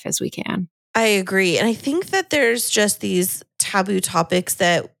happy a life as we can. I agree. And I think that there's just these taboo topics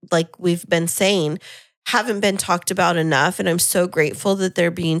that, like we've been saying, haven't been talked about enough. And I'm so grateful that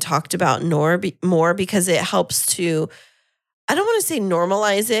they're being talked about more, because it helps to, I don't want to say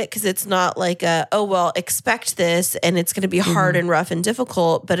normalize it, because it's not like expect this and it's going to be hard and rough and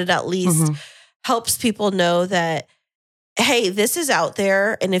difficult, but it at least helps people know that, hey, this is out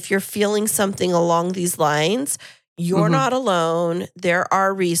there. And if you're feeling something along these lines, you're not alone. There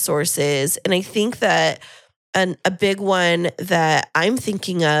are resources. And I think that a big one that I'm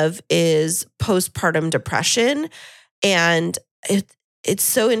thinking of is postpartum depression. And it's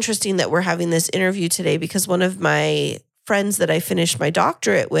so interesting that we're having this interview today, because one of my friends that I finished my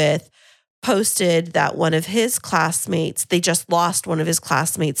doctorate with posted that one of his classmates, they just lost one of his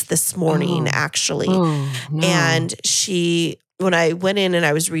classmates this morning, actually. Oh, no. And when I went in and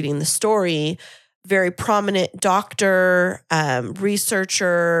I was reading the story, very prominent doctor,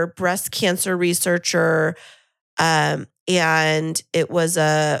 researcher, breast cancer researcher, and it was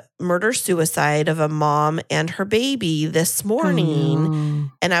a murder-suicide of a mom and her baby this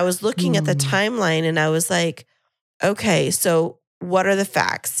morning. And I was looking at the timeline and I was like, okay, so what are the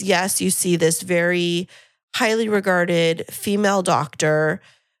facts? Yes, you see this very highly regarded female doctor,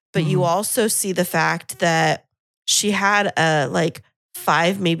 but you also see the fact that she had a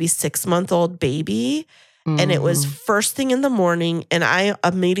 5, maybe 6-month-old baby, and it was first thing in the morning. And I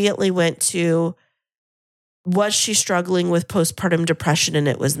immediately went to, was she struggling with postpartum depression, and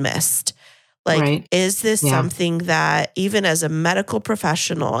it was missed? Is this something that, even as a medical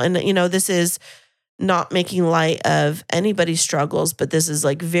professional, and this is not making light of anybody's struggles, but this is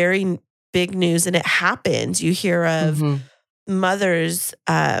very big news, and it happens. You hear of mothers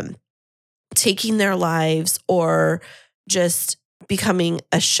taking their lives, or just becoming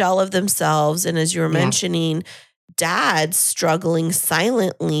a shell of themselves. And as you were mentioning, dads struggling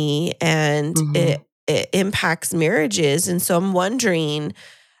silently, and it impacts marriages. And so I'm wondering,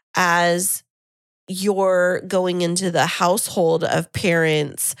 as you're going into the household of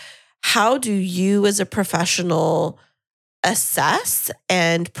parents, how do you as a professional assess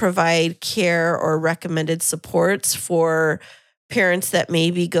and provide care or recommended supports for parents that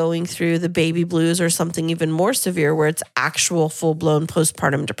may be going through the baby blues, or something even more severe where it's actual full-blown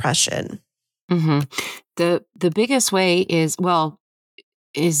postpartum depression? The biggest way is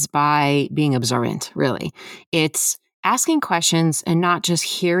by being observant, really. It's asking questions and not just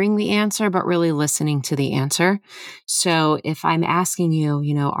hearing the answer, but really listening to the answer. So if I'm asking you,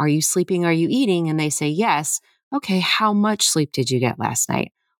 are you sleeping? Are you eating? And they say yes. Okay, how much sleep did you get last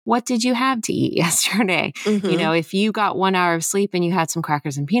night? What did you have to eat yesterday? If you got 1 hour of sleep and you had some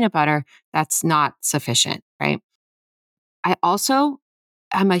crackers and peanut butter, that's not sufficient, right?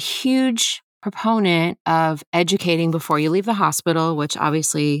 I'm a huge proponent of educating before you leave the hospital, which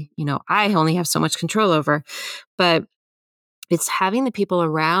obviously, I only have so much control over, but it's having the people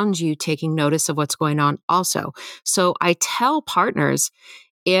around you taking notice of what's going on also. So I tell partners,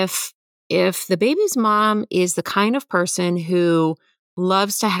 if the baby's mom is the kind of person who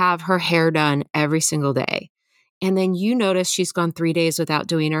loves to have her hair done every single day, and then you notice she's gone 3 days without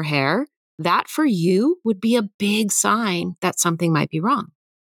doing her hair, that for you would be a big sign that something might be wrong.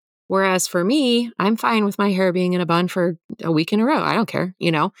 Whereas for me, I'm fine with my hair being in a bun for a week in a row. I don't care, So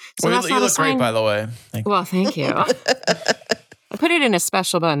well, that's you not a look sign. great, by the way. Well, thank you. I put it in a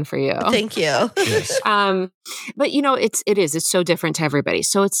special bun for you. Thank you. Yes. But it's so different to everybody.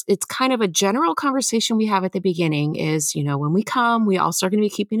 So it's kind of a general conversation we have at the beginning is, when we come, we also are going to be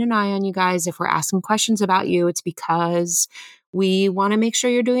keeping an eye on you guys. If we're asking questions about you, it's because we want to make sure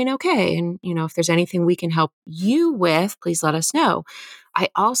you're doing okay. And, if there's anything we can help you with, please let us know. I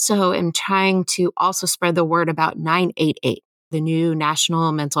also am trying to also spread the word about 988. the new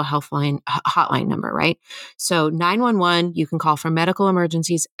national mental health hotline number, right? So 911, you can call for medical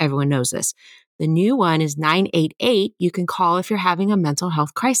emergencies. Everyone knows this. The new one is 988. You can call if you're having a mental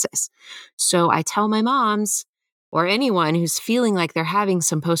health crisis. So I tell my moms or anyone who's feeling like they're having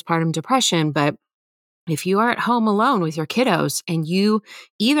some postpartum depression, but if you are at home alone with your kiddos and you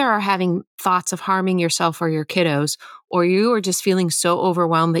either are having thoughts of harming yourself or your kiddos, or you are just feeling so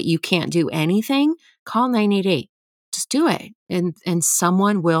overwhelmed that you can't do anything, call 988. Just do it. And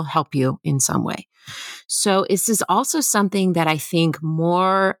someone will help you in some way. So this is also something that I think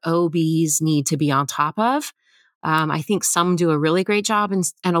more OBs need to be on top of. I think some do a really great job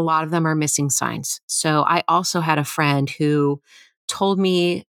and a lot of them are missing signs. So I also had a friend who told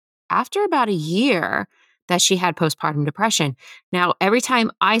me after about a year that she had postpartum depression. Now, every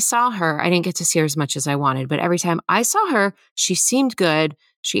time I saw her, I didn't get to see her as much as I wanted, but every time I saw her, she seemed good.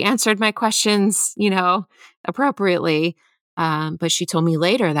 She answered my questions, appropriately. But she told me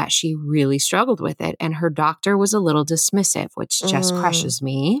later that she really struggled with it. And her doctor was a little dismissive, which just crushes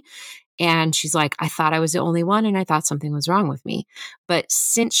me. And she's like, I thought I was the only one and I thought something was wrong with me. But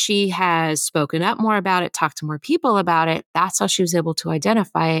since she has spoken up more about it, talked to more people about it, that's how she was able to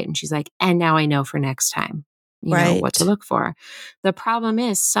identify it. And she's like, and now I know for next time, what to look for. The problem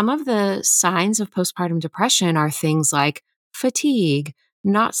is some of the signs of postpartum depression are things like fatigue,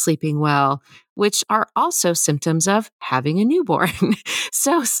 not sleeping well, which are also symptoms of having a newborn.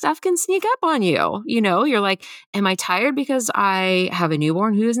 So stuff can sneak up on you. You're like, am I tired because I have a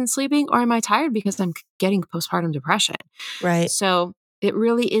newborn who isn't sleeping? Or am I tired because I'm getting postpartum depression? Right. So it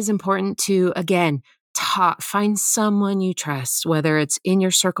really is important to, again, find someone you trust, whether it's in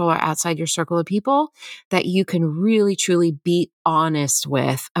your circle or outside your circle of people, that you can really, truly be honest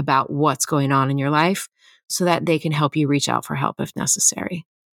with about what's going on in your life so that they can help you reach out for help if necessary.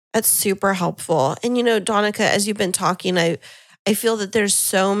 That's super helpful. And Danika, as you've been talking, I feel that there's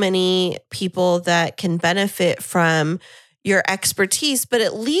so many people that can benefit from your expertise, but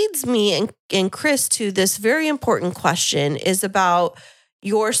it leads me and Chris to this very important question is about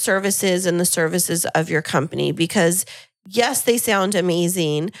your services and the services of your company, because yes, they sound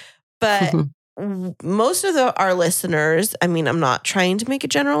amazing, but most of our listeners, I'm not trying to make a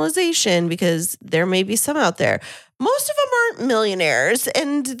generalization because there may be some out there. Most of them aren't millionaires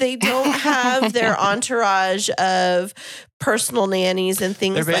and they don't have their entourage of personal nannies and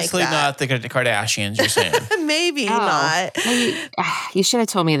things like that. They're basically not the Kardashians, you're saying. Maybe not. You should have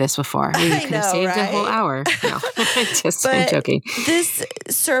told me this before. We could have saved a whole hour. No, I'm joking. This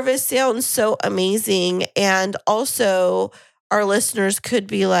service sounds so amazing. And also, our listeners could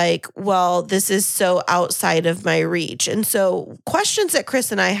be like, well, this is so outside of my reach. And so questions that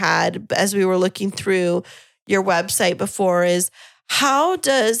Chris and I had as we were looking through your website before is, how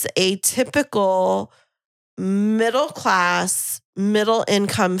does a typical middle-class,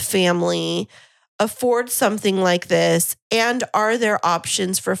 middle-income family afford something like this? And are there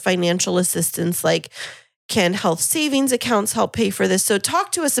options for financial assistance? Like, can health savings accounts help pay for this? So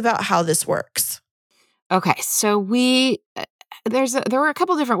talk to us about how this works. Okay, so there were a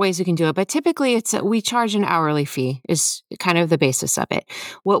couple different ways you can do it, but typically we charge an hourly fee is kind of the basis of it.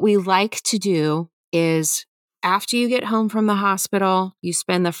 What we like to do is after you get home from the hospital, you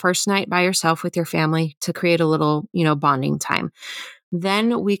spend the first night by yourself with your family to create a little, bonding time.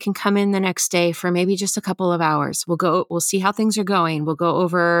 Then we can come in the next day for maybe just a couple of hours. We'll see how things are going. We'll go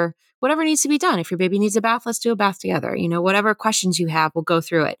over whatever needs to be done. If your baby needs a bath, let's do a bath together. Whatever questions you have, we'll go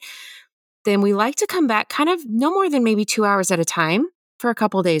through it. Then we like to come back kind of no more than maybe 2 hours at a time for a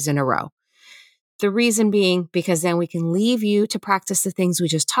couple days in a row. The reason being because then we can leave you to practice the things we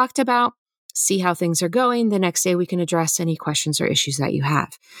just talked about, see how things are going. The next day we can address any questions or issues that you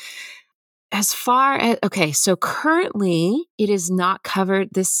have. So currently it is not covered.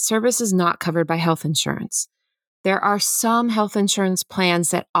 This service is not covered by health insurance. There are some health insurance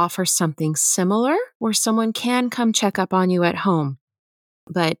plans that offer something similar where someone can come check up on you at home,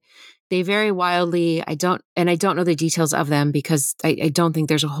 but they vary wildly. I don't know the details of them because I don't think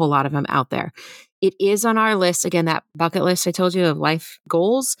there's a whole lot of them out there. It is on our list. Again, that bucket list I told you of life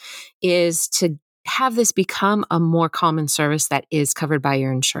goals is to have this become a more common service that is covered by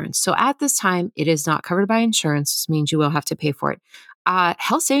your insurance. So at this time, it is not covered by insurance. This means you will have to pay for it.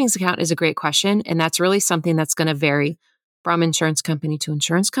 Health savings account is a great question. And that's really something that's going to vary from insurance company to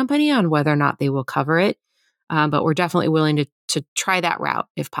insurance company on whether or not they will cover it. But we're definitely willing to try that route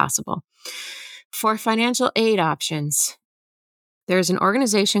if possible. For financial aid options, there's an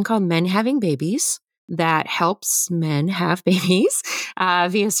organization called Men Having Babies that helps men have babies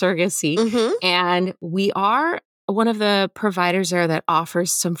via surrogacy. And we are one of the providers there that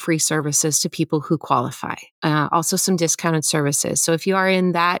offers some free services to people who qualify. Also some discounted services. So if you are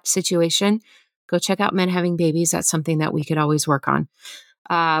in that situation, go check out Men Having Babies. That's something that we could always work on.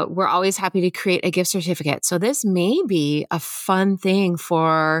 We're always happy to create a gift certificate. So this may be a fun thing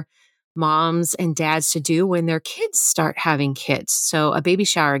for moms and dads to do when their kids start having kids. So a baby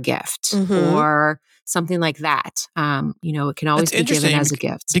shower gift or something like that. It can always be given as a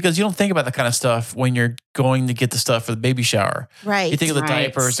gift. Because you don't think about that kind of stuff when you're going to get the stuff for the baby shower. Right. You think of the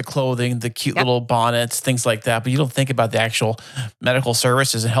diapers, the clothing, the cute little bonnets, things like that, but you don't think about the actual medical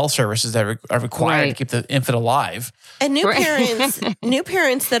services and health services that are required to keep the infant alive. And new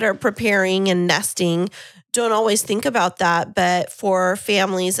parents that are preparing and nesting don't always think about that. But for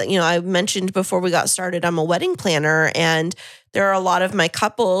families, I mentioned before we got started, I'm a wedding planner, and there are a lot of my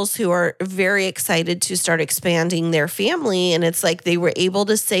couples who are very excited to start expanding their family. And it's like they were able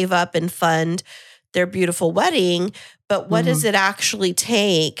to save up and fund their beautiful wedding. But what does it actually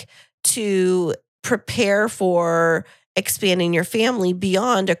take to prepare for expanding your family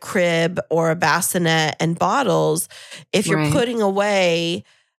beyond a crib or a bassinet and bottles if you're putting away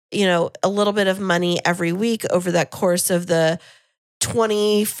a little bit of money every week over that course of the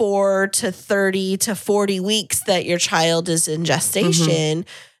 24 to 30 to 40 weeks that your child is in gestation,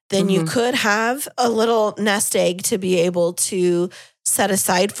 then you could have a little nest egg to be able to set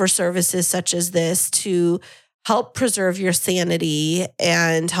aside for services such as this to help preserve your sanity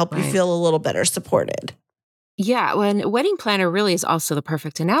and help you feel a little better supported. Yeah, when wedding planner really is also the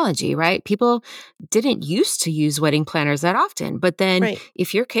perfect analogy, right? People didn't used to use wedding planners that often, but then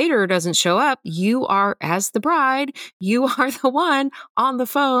if your caterer doesn't show up, you are, as the bride, you are the one on the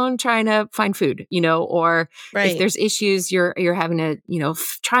phone trying to find food, or if there's issues, you're having to,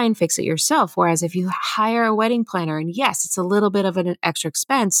 try and fix it yourself. Whereas if you hire a wedding planner, and yes, it's a little bit of an extra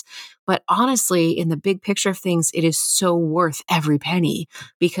expense, but honestly, in the big picture of things, it is so worth every penny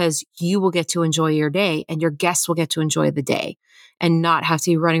because you will get to enjoy your day and your guests will get to enjoy the day and not have to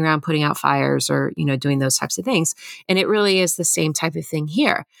be running around putting out fires or, doing those types of things. And it really is the same type of thing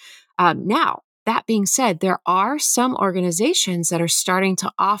here. Now, that being said, there are some organizations that are starting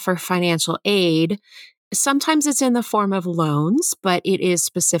to offer financial aid. Sometimes it's in the form of loans, but it is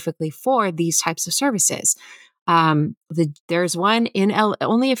specifically for these types of services. There's one in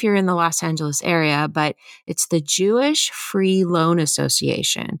only if you're in the Los Angeles area, but it's the Jewish Free Loan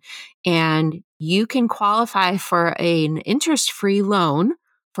Association. And you can qualify for an interest-free loan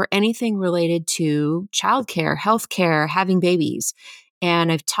for anything related to childcare, healthcare, having babies.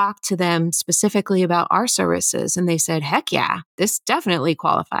 And I've talked to them specifically about our services, and they said, heck yeah, this definitely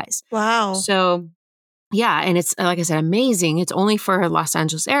qualifies. Wow. So yeah. And it's, like I said, amazing. It's only for Los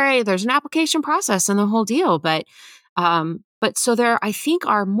Angeles area. There's an application process and the whole deal. But so there, I think,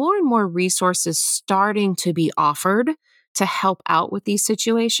 are more and more resources starting to be offered to help out with these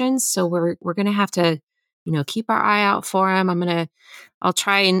situations. So we're going to have to, keep our eye out for them. I'll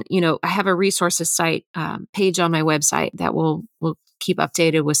try and, I have a resources site page on my website that will keep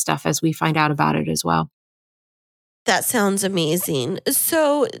updated with stuff as we find out about it as well. That sounds amazing.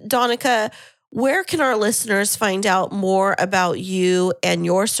 So Danika, where can our listeners find out more about you and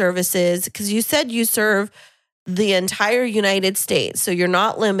your services? Because you said you serve the entire United States, so you're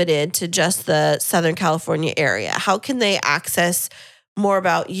not limited to just the Southern California area. How can they access more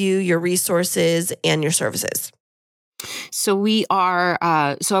about you, your resources, and your services? So we are,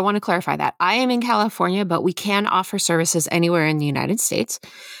 so I want to clarify that. I am in California, but we can offer services anywhere in the United States.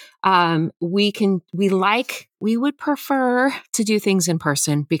 We would prefer to do things in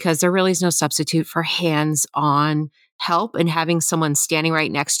person because there really is no substitute for hands-on help and having someone standing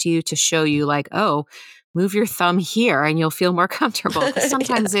right next to you to show you like, oh, move your thumb here and you'll feel more comfortable. Because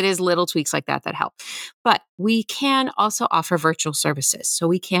sometimes it is little tweaks like that help. But we can also offer virtual services. So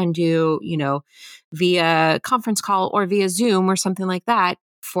we can do, via conference call or via Zoom or something like that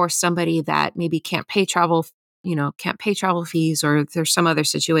for somebody that maybe can't pay travel fees, or if there's some other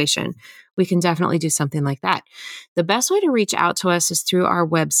situation, we can definitely do something like that. The best way to reach out to us is through our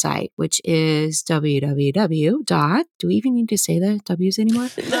website, which is www. Do we even need to say the W's anymore?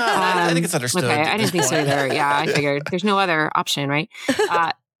 No, I think it's understood. Okay, I didn't think so either. Yeah, I figured there's no other option, right?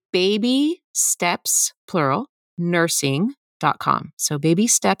 Baby Steps, plural, nursing.com. So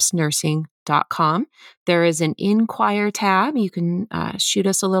babystepsnursing.com. There is an inquire tab. You can shoot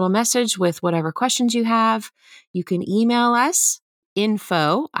us a little message with whatever questions you have. You can email us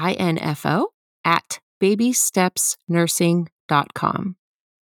info, I-N-F-O, at babystepsnursing.com.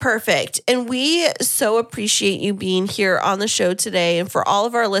 Perfect. And we so appreciate you being here on the show today. And for all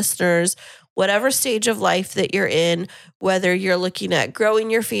of our listeners, whatever stage of life that you're in, whether you're looking at growing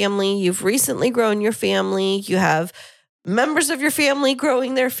your family, you've recently grown your family, you have members of your family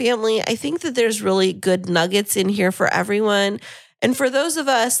growing their family. I think that there's really good nuggets in here for everyone. And for those of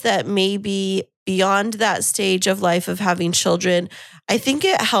us that may be beyond that stage of life of having children, I think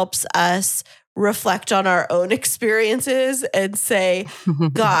it helps us reflect on our own experiences and say,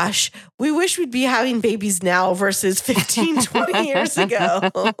 gosh, we wish we'd be having babies now versus 15, 20 years ago.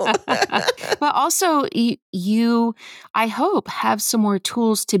 But also you, I hope, have some more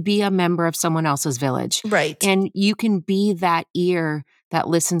tools to be a member of someone else's village. Right. And you can be that ear that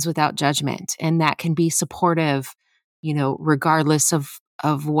listens without judgment, and that can be supportive, regardless of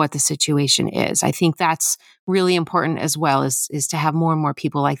what the situation is. I think that's really important as well, is to have more and more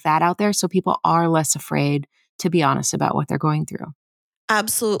people like that out there, so people are less afraid to be honest about what they're going through.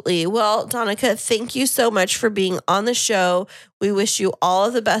 Absolutely. Well, Danika, thank you so much for being on the show. We wish you all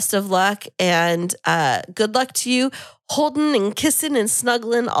of the best of luck, and good luck to you holding and kissing and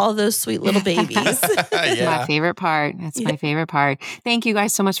snuggling all those sweet little babies. That's my favorite part. That's my favorite part. Thank you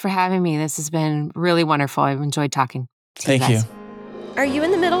guys so much for having me. This has been really wonderful. I've enjoyed talking to you guys. Thank you. Are you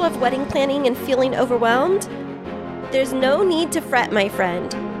in the middle of wedding planning and feeling overwhelmed? There's no need to fret, my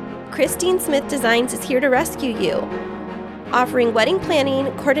friend. Christine Smith Designs is here to rescue you. Offering wedding planning,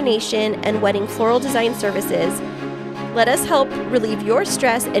 coordination, and wedding floral design services, let us help relieve your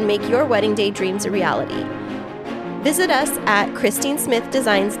stress and make your wedding day dreams a reality. Visit us at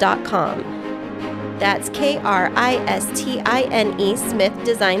christinesmithdesigns.com. That's KRISTINE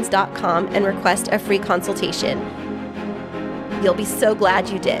smithdesigns.com and request a free consultation. You'll be so glad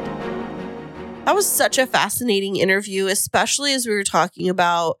you did. That was such a fascinating interview, especially as we were talking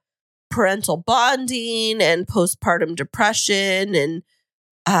about parental bonding and postpartum depression. And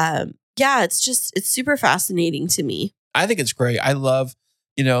it's super fascinating to me. I think it's great. I love,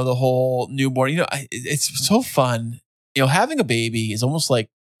 the whole newborn. It's so fun. Having a baby is almost like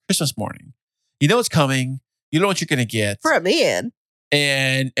Christmas morning. You know it's coming. You know what you're going to get. For a man.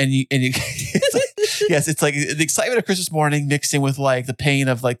 And you it's like, yes, it's like the excitement of Christmas morning mixed in with like the pain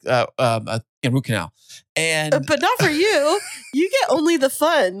of like root canal. And but not for you. You get only the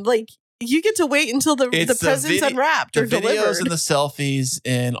fun. Like, you get to wait until the present's unwrapped or delivered. The videos and the selfies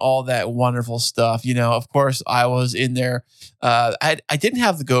and all that wonderful stuff. Of course, I was in there. I didn't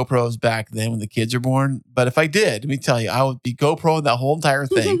have the GoPros back then when the kids were born, but if I did, let me tell you, I would be GoProing that whole entire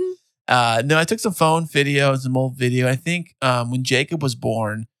thing. No, I took some phone video and some old video. I think when Jacob was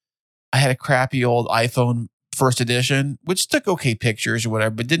born, I had a crappy old iPhone first edition, which took okay pictures or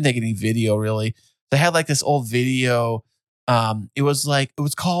whatever, but didn't take any video really. They had like this old video. It was like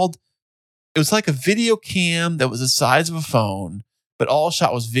a video cam that was the size of a phone, but all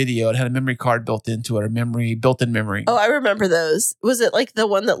shot was video. It had a memory card built into it, or built-in memory. Oh, I remember those. Was it like the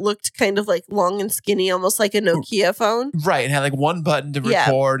one that looked kind of like long and skinny, almost like a Nokia phone? Right. It had like one button to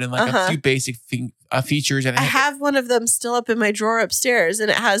record and like a few basic features. And I have one of them still up in my drawer upstairs,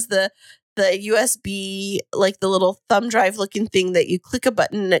 and it has the USB, like the little thumb drive looking thing that you click a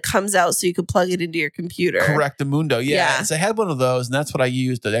button and it comes out so you can plug it into your computer. Correct. The Mundo. Yeah. So I had one of those, and that's what I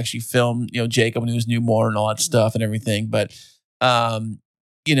used to actually film, Jacob when he was newborn and all that stuff and everything. But,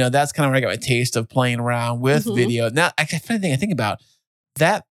 that's kind of where I got my taste of playing around with video. Now, funny thing I think about,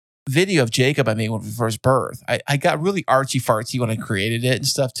 that video of Jacob I made when for his birth, I got really artsy fartsy when I created it and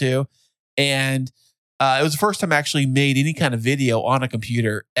stuff too. And it was the first time I actually made any kind of video on a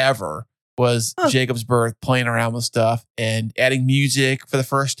computer ever. Was Jacob's birth, playing around with stuff and adding music for the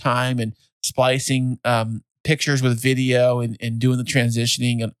first time and splicing pictures with video and doing the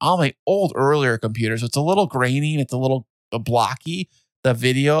transitioning and on my earlier computers. So it's a little grainy and it's a little blocky, the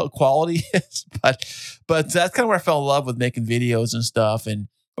video quality is, but that's kind of where I fell in love with making videos and stuff. And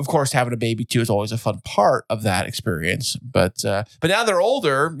of course, having a baby too is always a fun part of that experience. But now they're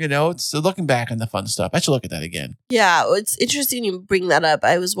older, it's looking back on the fun stuff. I should look at that again. Yeah, it's interesting you bring that up.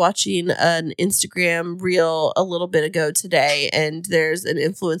 I was watching an Instagram reel a little bit ago today, and there's an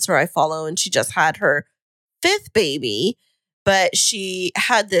influencer I follow, and she just had her 5th baby, but she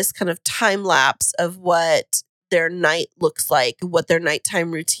had this kind of time lapse of what their night looks like, what their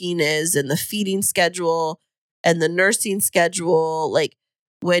nighttime routine is, and the feeding schedule and the nursing schedule, like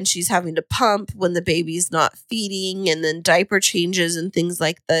when she's having to pump, when the baby's not feeding, and then diaper changes and things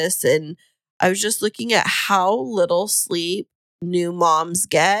like this. And I was just looking at how little sleep new moms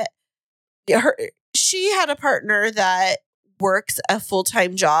get. She had a partner that works a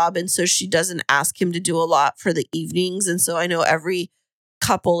full-time job, and so she doesn't ask him to do a lot for the evenings. And so I know every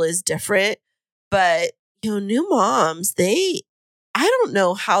couple is different, but new moms, they I don't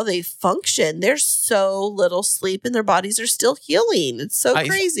know how they function. There's so little sleep and their bodies are still healing. It's so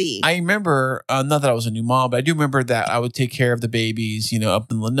crazy. I remember, not that I was a new mom, but I do remember that I would take care of the babies, up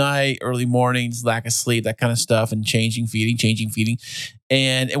in the night, early mornings, lack of sleep, that kind of stuff, and changing, feeding.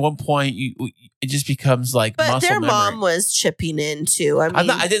 And at one point, it just becomes like but muscle their memory. Mom was chipping in too.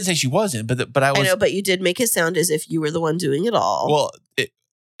 I didn't say she wasn't, but I was. I know, but you did make it sound as if you were the one doing it all. Well,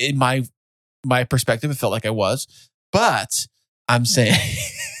 in my perspective, it felt like I was, but I'm saying,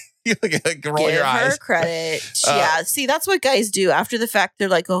 you roll Give your eyes. her credit. Yeah, see, that's what guys do after the fact. They're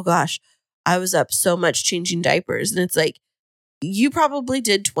like, "Oh gosh, I was up so much changing diapers," and it's like, you probably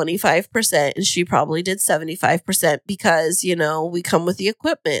did 25%, and she probably did 75% because we come with the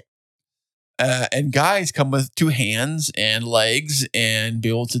equipment. And guys come with 2 hands and legs and be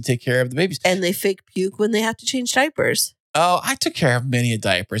able to take care of the babies. And they fake puke when they have to change diapers. Oh, I took care of many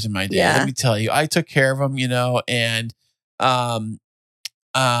diapers in my day. Yeah. Let me tell you, I took care of them, and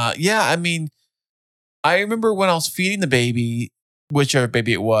I mean, I remember when I was feeding the baby, whichever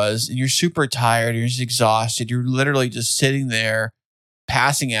baby it was, and you're super tired, you're just exhausted, you're literally just sitting there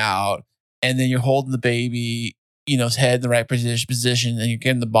passing out, and then you're holding the baby, his head in the right position, and you're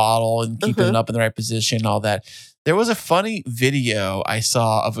getting the bottle and keeping it up in the right position and all that. There was a funny video I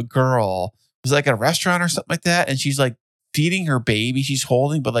saw of a girl, it was like at a restaurant or something like that, and she's like feeding her baby, she's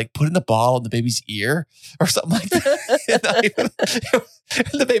holding, but like putting the bottle in the baby's ear or something like that.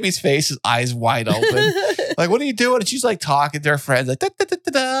 And the baby's face, his eyes wide open. Like, what are you doing? And she's like talking to her friends, like,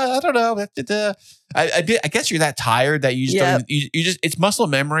 I don't know. I guess you're that tired that you just don't even, you just, it's muscle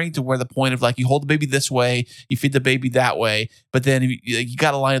memory to where the point of like, you hold the baby this way, you feed the baby that way, but then you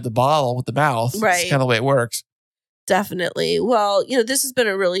got to line up the bottle with the mouth. Right. It's kind of the way it works. Definitely. Well, this has been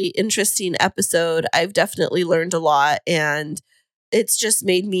a really interesting episode. I've definitely learned a lot, and it's just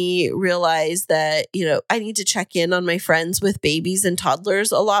made me realize that, I need to check in on my friends with babies and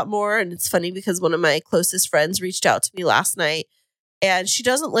toddlers a lot more. And it's funny because one of my closest friends reached out to me last night, and she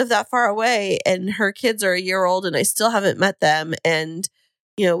doesn't live that far away, and her kids are a year old, and I still haven't met them. And,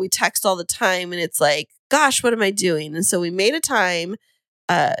 we text all the time, and it's like, gosh, what am I doing? And so we made a time,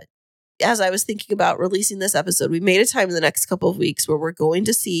 as I was thinking about releasing this episode, we made a time in the next couple of weeks where we're going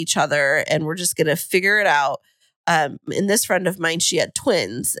to see each other, and we're just going to figure it out. And this friend of mine, she had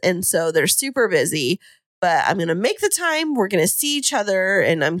twins, and so they're super busy, but I'm going to make the time. We're going to see each other,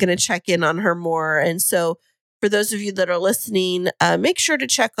 and I'm going to check in on her more. And so for those of you that are listening, make sure to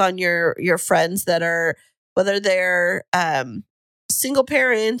check on your friends that are, whether they're single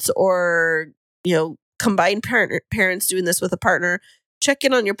parents or, combined parents doing this with a partner. Check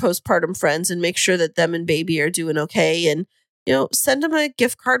in on your postpartum friends and make sure that them and baby are doing okay. And, send them a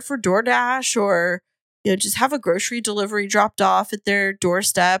gift card for DoorDash, or, just have a grocery delivery dropped off at their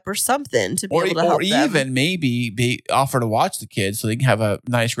doorstep or something to be able to help them. Or even maybe offer to watch the kids so they can have a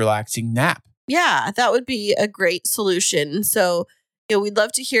nice, relaxing nap. Yeah, that would be a great solution. So, we'd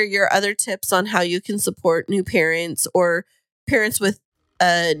love to hear your other tips on how you can support new parents or parents with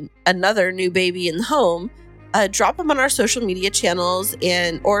another new baby in the home. Drop them on our social media channels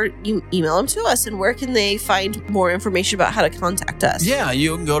or you email them to us. And where can they find more information about how to contact us? Yeah,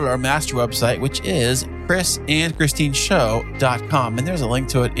 you can go to our master website, which is chrisandchristineshow.com. And there's a link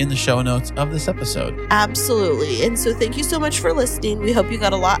to it in the show notes of this episode. Absolutely. And so thank you so much for listening. We hope you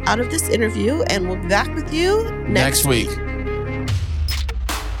got a lot out of this interview, and we'll be back with you next week.